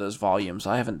watch some of those volumes.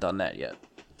 I haven't done that yet.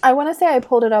 I want to say I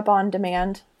pulled it up on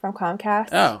demand from Comcast.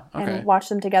 Oh, okay. And watched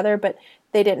them together, but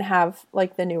they didn't have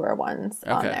like the newer ones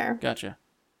on there. Gotcha.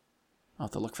 I'll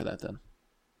have to look for that then.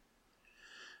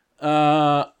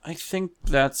 I think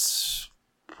that's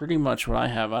pretty much what I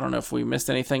have. I don't know if we missed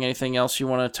anything. Anything else you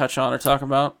want to touch on or talk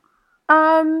about?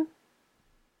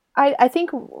 I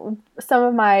think some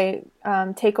of my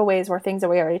takeaways were things that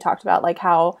we already talked about, like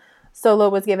how Solo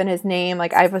was given his name.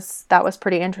 Like that was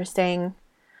pretty interesting.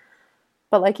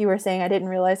 But like you were saying, I didn't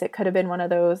realize it could have been one of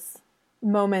those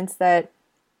moments that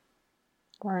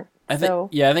weren't. I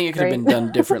think it could have been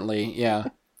done differently. Yeah.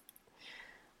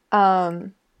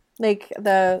 Like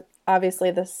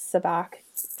obviously the Sabacc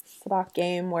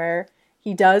game where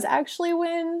he does actually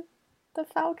win the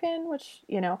Falcon, which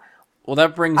Well,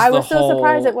 that brings. I was so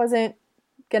surprised it wasn't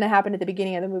going to happen at the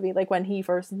beginning of the movie, like when he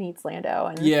first meets Lando.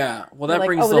 And well, that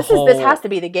brings this has to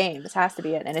be the game. This has to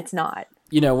be it, and it's not.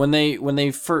 When they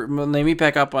meet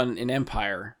back up in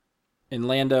Empire, and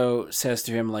Lando says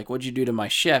to him like, "What'd you do to my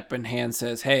ship?" and Han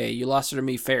says, "Hey, you lost her to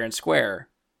me fair and square."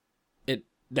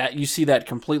 That you see that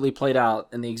completely played out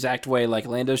in the exact way, like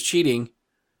Lando's cheating.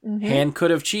 Mm-hmm. Han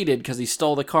could have cheated because he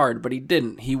stole the card, but he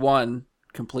didn't. He won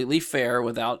completely fair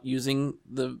without using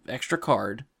the extra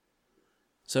card.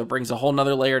 So it brings a whole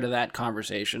nother layer to that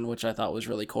conversation, which I thought was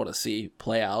really cool to see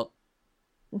play out.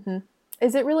 Mm-hmm.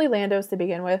 Is it really Lando's to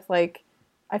begin with? Like,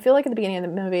 I feel like at the beginning of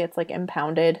the movie, it's like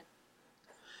impounded.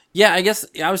 Yeah, I guess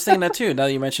I was thinking that too. Now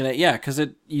that you mention it, yeah, because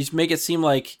you make it seem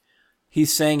like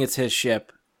he's saying it's his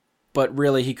ship, but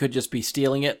really he could just be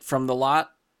stealing it from the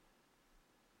lot.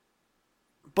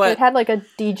 But it had like a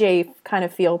DJ kind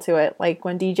of feel to it, like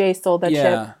when DJ stole the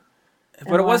chip.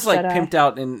 But it was like pimped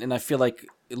out, and I feel like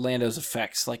Lando's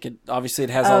effects. Like it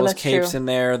has all those capes in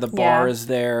there. The bar is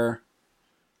there.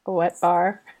 A wet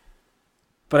bar.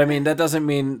 But I mean, that doesn't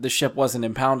mean the ship wasn't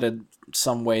impounded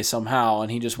some way, somehow,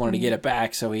 and he just wanted to get it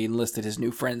back, so he enlisted his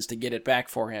new friends to get it back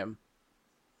for him.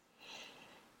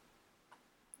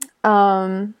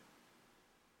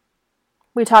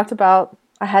 We talked about,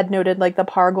 I had noted like the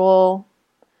Pargol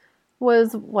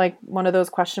was like one of those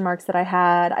question marks that I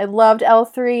had. I loved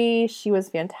L3. She was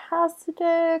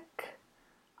fantastic.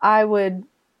 I would.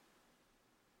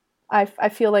 I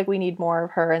feel like we need more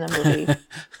of her in the movie.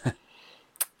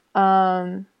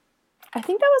 I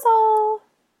think that was all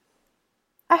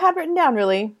I had written down,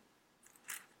 really.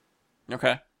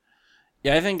 Okay.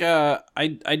 Yeah, I think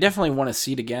I definitely want to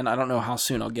see it again. I don't know how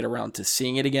soon I'll get around to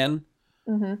seeing it again.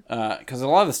 Because a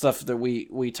lot of the stuff that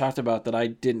we talked about that I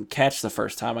didn't catch the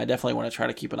first time, I definitely want to try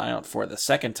to keep an eye out for the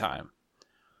second time.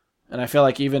 And I feel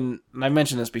like and I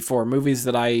mentioned this before, movies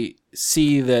that I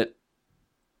see that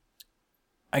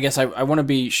I guess I want to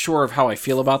be sure of how I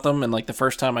feel about them, and like the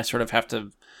first time I sort of have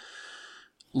to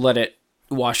let it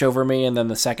wash over me, and then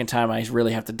the second time I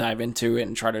really have to dive into it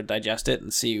and try to digest it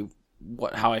and see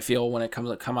how I feel when it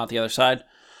come out the other side.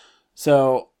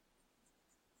 So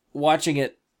watching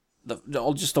it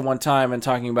just the one time and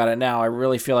talking about it now, I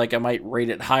really feel like I might rate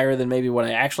it higher than maybe what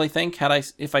I actually think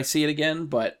if I see it again,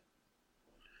 but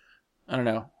I don't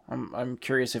know. I'm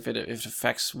curious if it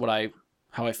affects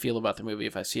how I feel about the movie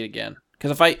if I see it again.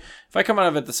 Because if I come out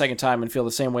of it the second time and feel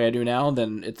the same way I do now,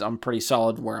 then I'm pretty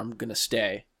solid where I'm gonna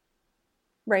stay.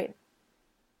 Right.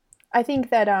 I think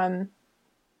that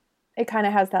it kind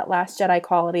of has that Last Jedi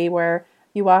quality where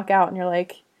you walk out and you're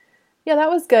like, yeah, that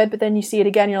was good, but then you see it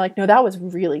again, and you're like, no, that was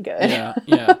really good.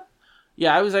 Yeah.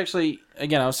 I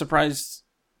was surprised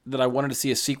that I wanted to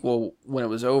see a sequel when it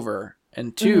was over,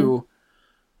 and two,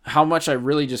 how much I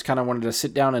really just kind of wanted to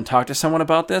sit down and talk to someone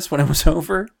about this when it was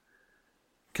over.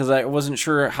 Because I wasn't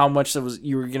sure how much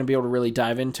you were going to be able to really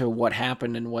dive into what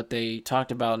happened and what they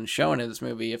talked about and shown in this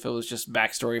movie. If it was just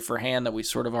backstory for Han that we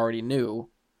sort of already knew.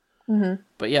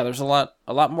 But yeah, there's a lot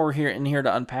more here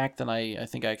to unpack than I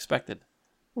think I expected.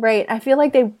 Right. I feel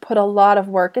like they put a lot of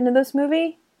work into this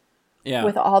movie. Yeah.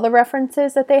 With all the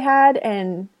references that they had,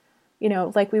 and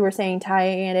like we were saying,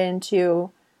 tying it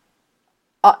into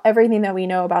everything that we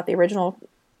know about the original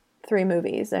 3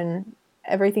 movies, and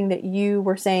everything that you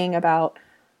were saying about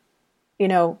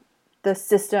the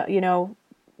system,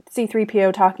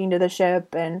 C-3PO talking to the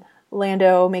ship and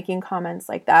Lando making comments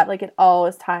like that. Like, it all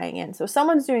is tying in. So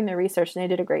someone's doing the research, and they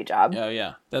did a great job. Oh,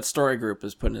 yeah. That story group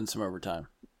is putting in some overtime.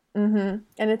 And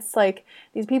it's like,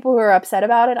 these people who are upset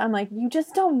about it, I'm like, you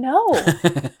just don't know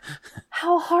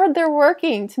how hard they're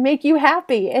working to make you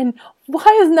happy. And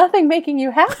why is nothing making you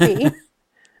happy?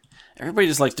 Everybody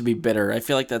just likes to be bitter. I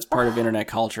feel like that's part of internet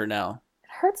culture now. It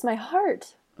hurts my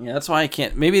heart. Yeah, that's why I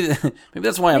can't. Maybe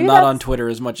that's why I'm not on Twitter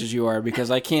as much as you are, because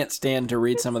I can't stand to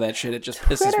read some of that shit. It just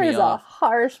pisses me off. Twitter is a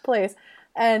harsh place,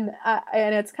 and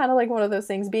it's kind of like one of those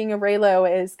things. Being a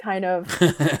Reylo is kind of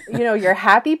your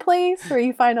happy place where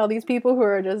you find all these people who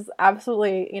are just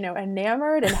absolutely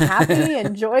enamored and happy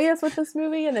and joyous with this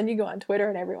movie, and then you go on Twitter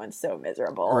and everyone's so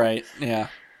miserable. Right? Yeah.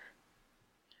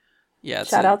 Yeah.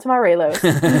 Shout out to my Reylos.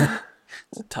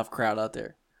 It's a tough crowd out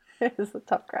there. It is a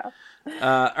tough crowd.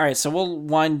 All right, so we'll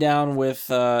wind down with,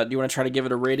 do you want to try to give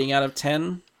it a rating out of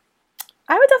 10?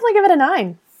 I would definitely give it a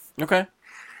 9. Okay.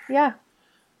 Yeah.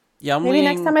 Yeah, maybe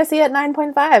next time I see it,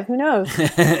 9.5. Who knows?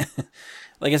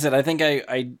 Like I said, I think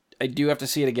I do have to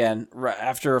see it again.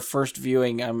 After a first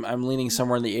viewing, I'm leaning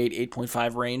somewhere in the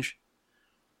 8.5 range.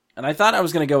 And I thought I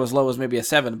was going to go as low as maybe a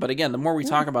 7, but again, the more we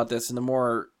talk about this and the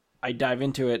more I dive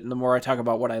into it and the more I talk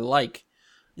about what I like,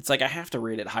 it's like I have to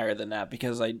rate it higher than that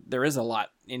because there is a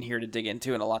lot in here to dig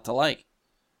into and a lot to like.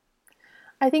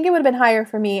 I think it would have been higher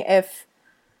for me if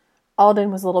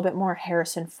Alden was a little bit more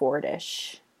Harrison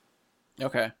Ford-ish.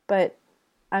 Okay. But,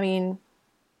 I mean,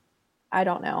 I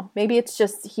don't know. Maybe it's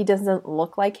just he doesn't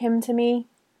look like him to me.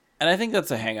 And I think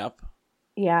that's a hang-up.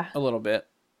 Yeah. A little bit.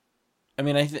 I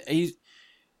mean,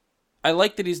 I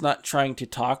like that he's not trying to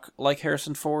talk like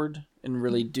Harrison Ford and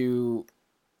really do...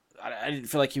 I didn't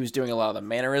feel like he was doing a lot of the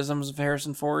mannerisms of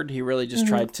Harrison Ford. He really just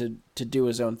tried to do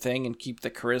his own thing and keep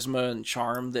the charisma and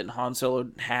charm that Han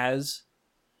Solo has.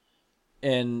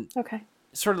 And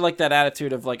sort of like that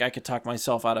attitude of like, I could talk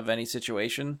myself out of any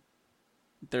situation.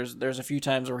 There's a few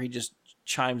times where he just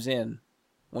chimes in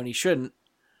when he shouldn't,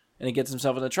 and he gets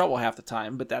himself into trouble half the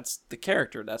time, but that's the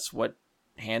character. That's what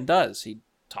Han does. He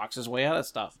talks his way out of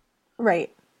stuff.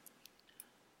 Right.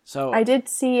 So I did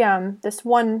see this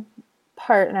one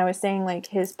part, and I was saying like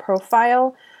his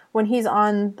profile when he's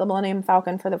on the Millennium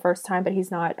Falcon for the first time, but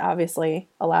he's not obviously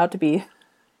allowed to be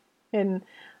in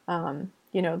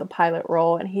the pilot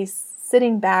role, and he's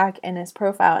sitting back in his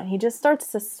profile and he just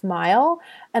starts to smile,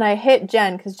 and I hit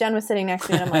Jen because Jen was sitting next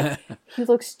to me, and I'm like, he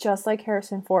looks just like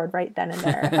Harrison Ford right then and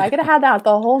there. If I could have had that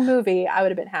the whole movie, I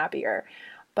would have been happier.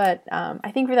 But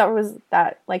I think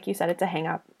that like you said, it's a hang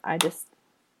up. I just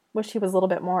wish he was a little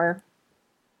bit more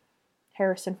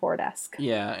Harrison Ford-esque.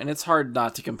 Yeah, and it's hard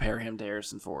not to compare him to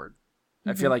Harrison Ford.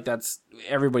 I feel like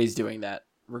everybody's doing that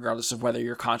regardless of whether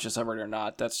you're conscious of it or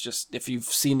not. That's just, if you've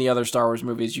seen the other Star Wars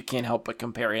movies, you can't help but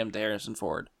compare him to Harrison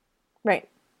Ford. Right.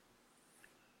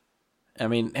 I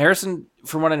mean, Harrison,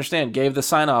 from what I understand, gave the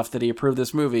sign-off that he approved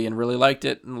this movie and really liked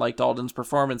it and liked Alden's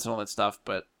performance and all that stuff,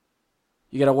 but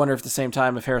you gotta wonder if at the same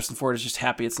time if Harrison Ford is just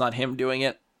happy it's not him doing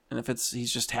it, and if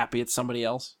he's just happy it's somebody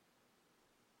else.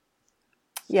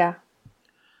 Yeah.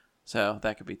 So,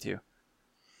 that could be too.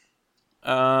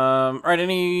 Alright,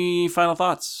 any final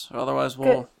thoughts? Otherwise,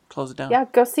 we'll close it down. Yeah,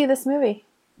 go see this movie.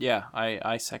 Yeah,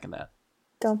 I second that.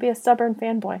 Don't be a stubborn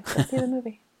fanboy. Go see the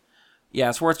movie. Yeah,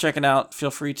 it's worth checking out.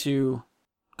 Feel free to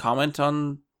comment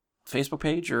on Facebook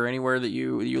page or anywhere that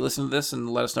you listen to this and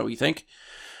let us know what you think.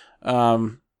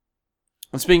 And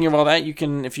speaking of all that, you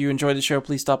can, if you enjoyed the show,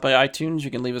 please stop by iTunes. You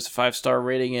can leave us a 5-star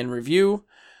rating and review.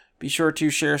 Be sure to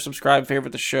share, subscribe,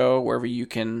 favorite the show wherever you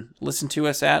can listen to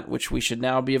us at, which we should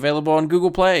now be available on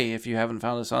Google Play if you haven't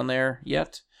found us on there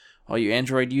yet. All you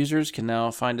Android users can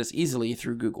now find us easily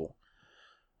through Google.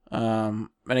 And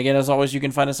again, as always, you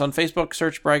can find us on Facebook,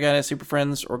 search Bry Guy Super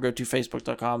Friends, or go to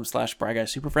facebook.com/Bry Guy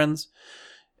Super Friends.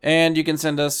 And you can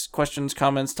send us questions,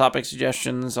 comments, topic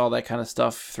suggestions, all that kind of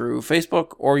stuff through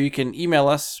Facebook, or you can email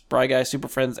us,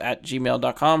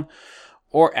 bryguysuperfriends@gmail.com,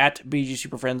 or at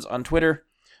BGSuperFriends on Twitter.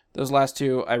 Those last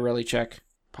two, I rarely check.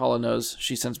 Paula knows.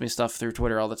 She sends me stuff through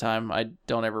Twitter all the time. I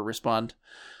don't ever respond.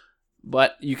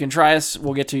 But you can try us.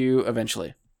 We'll get to you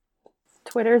eventually.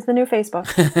 Twitter's the new Facebook.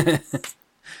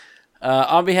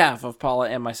 On behalf of Paula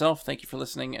and myself, thank you for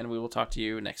listening, and we will talk to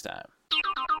you next time.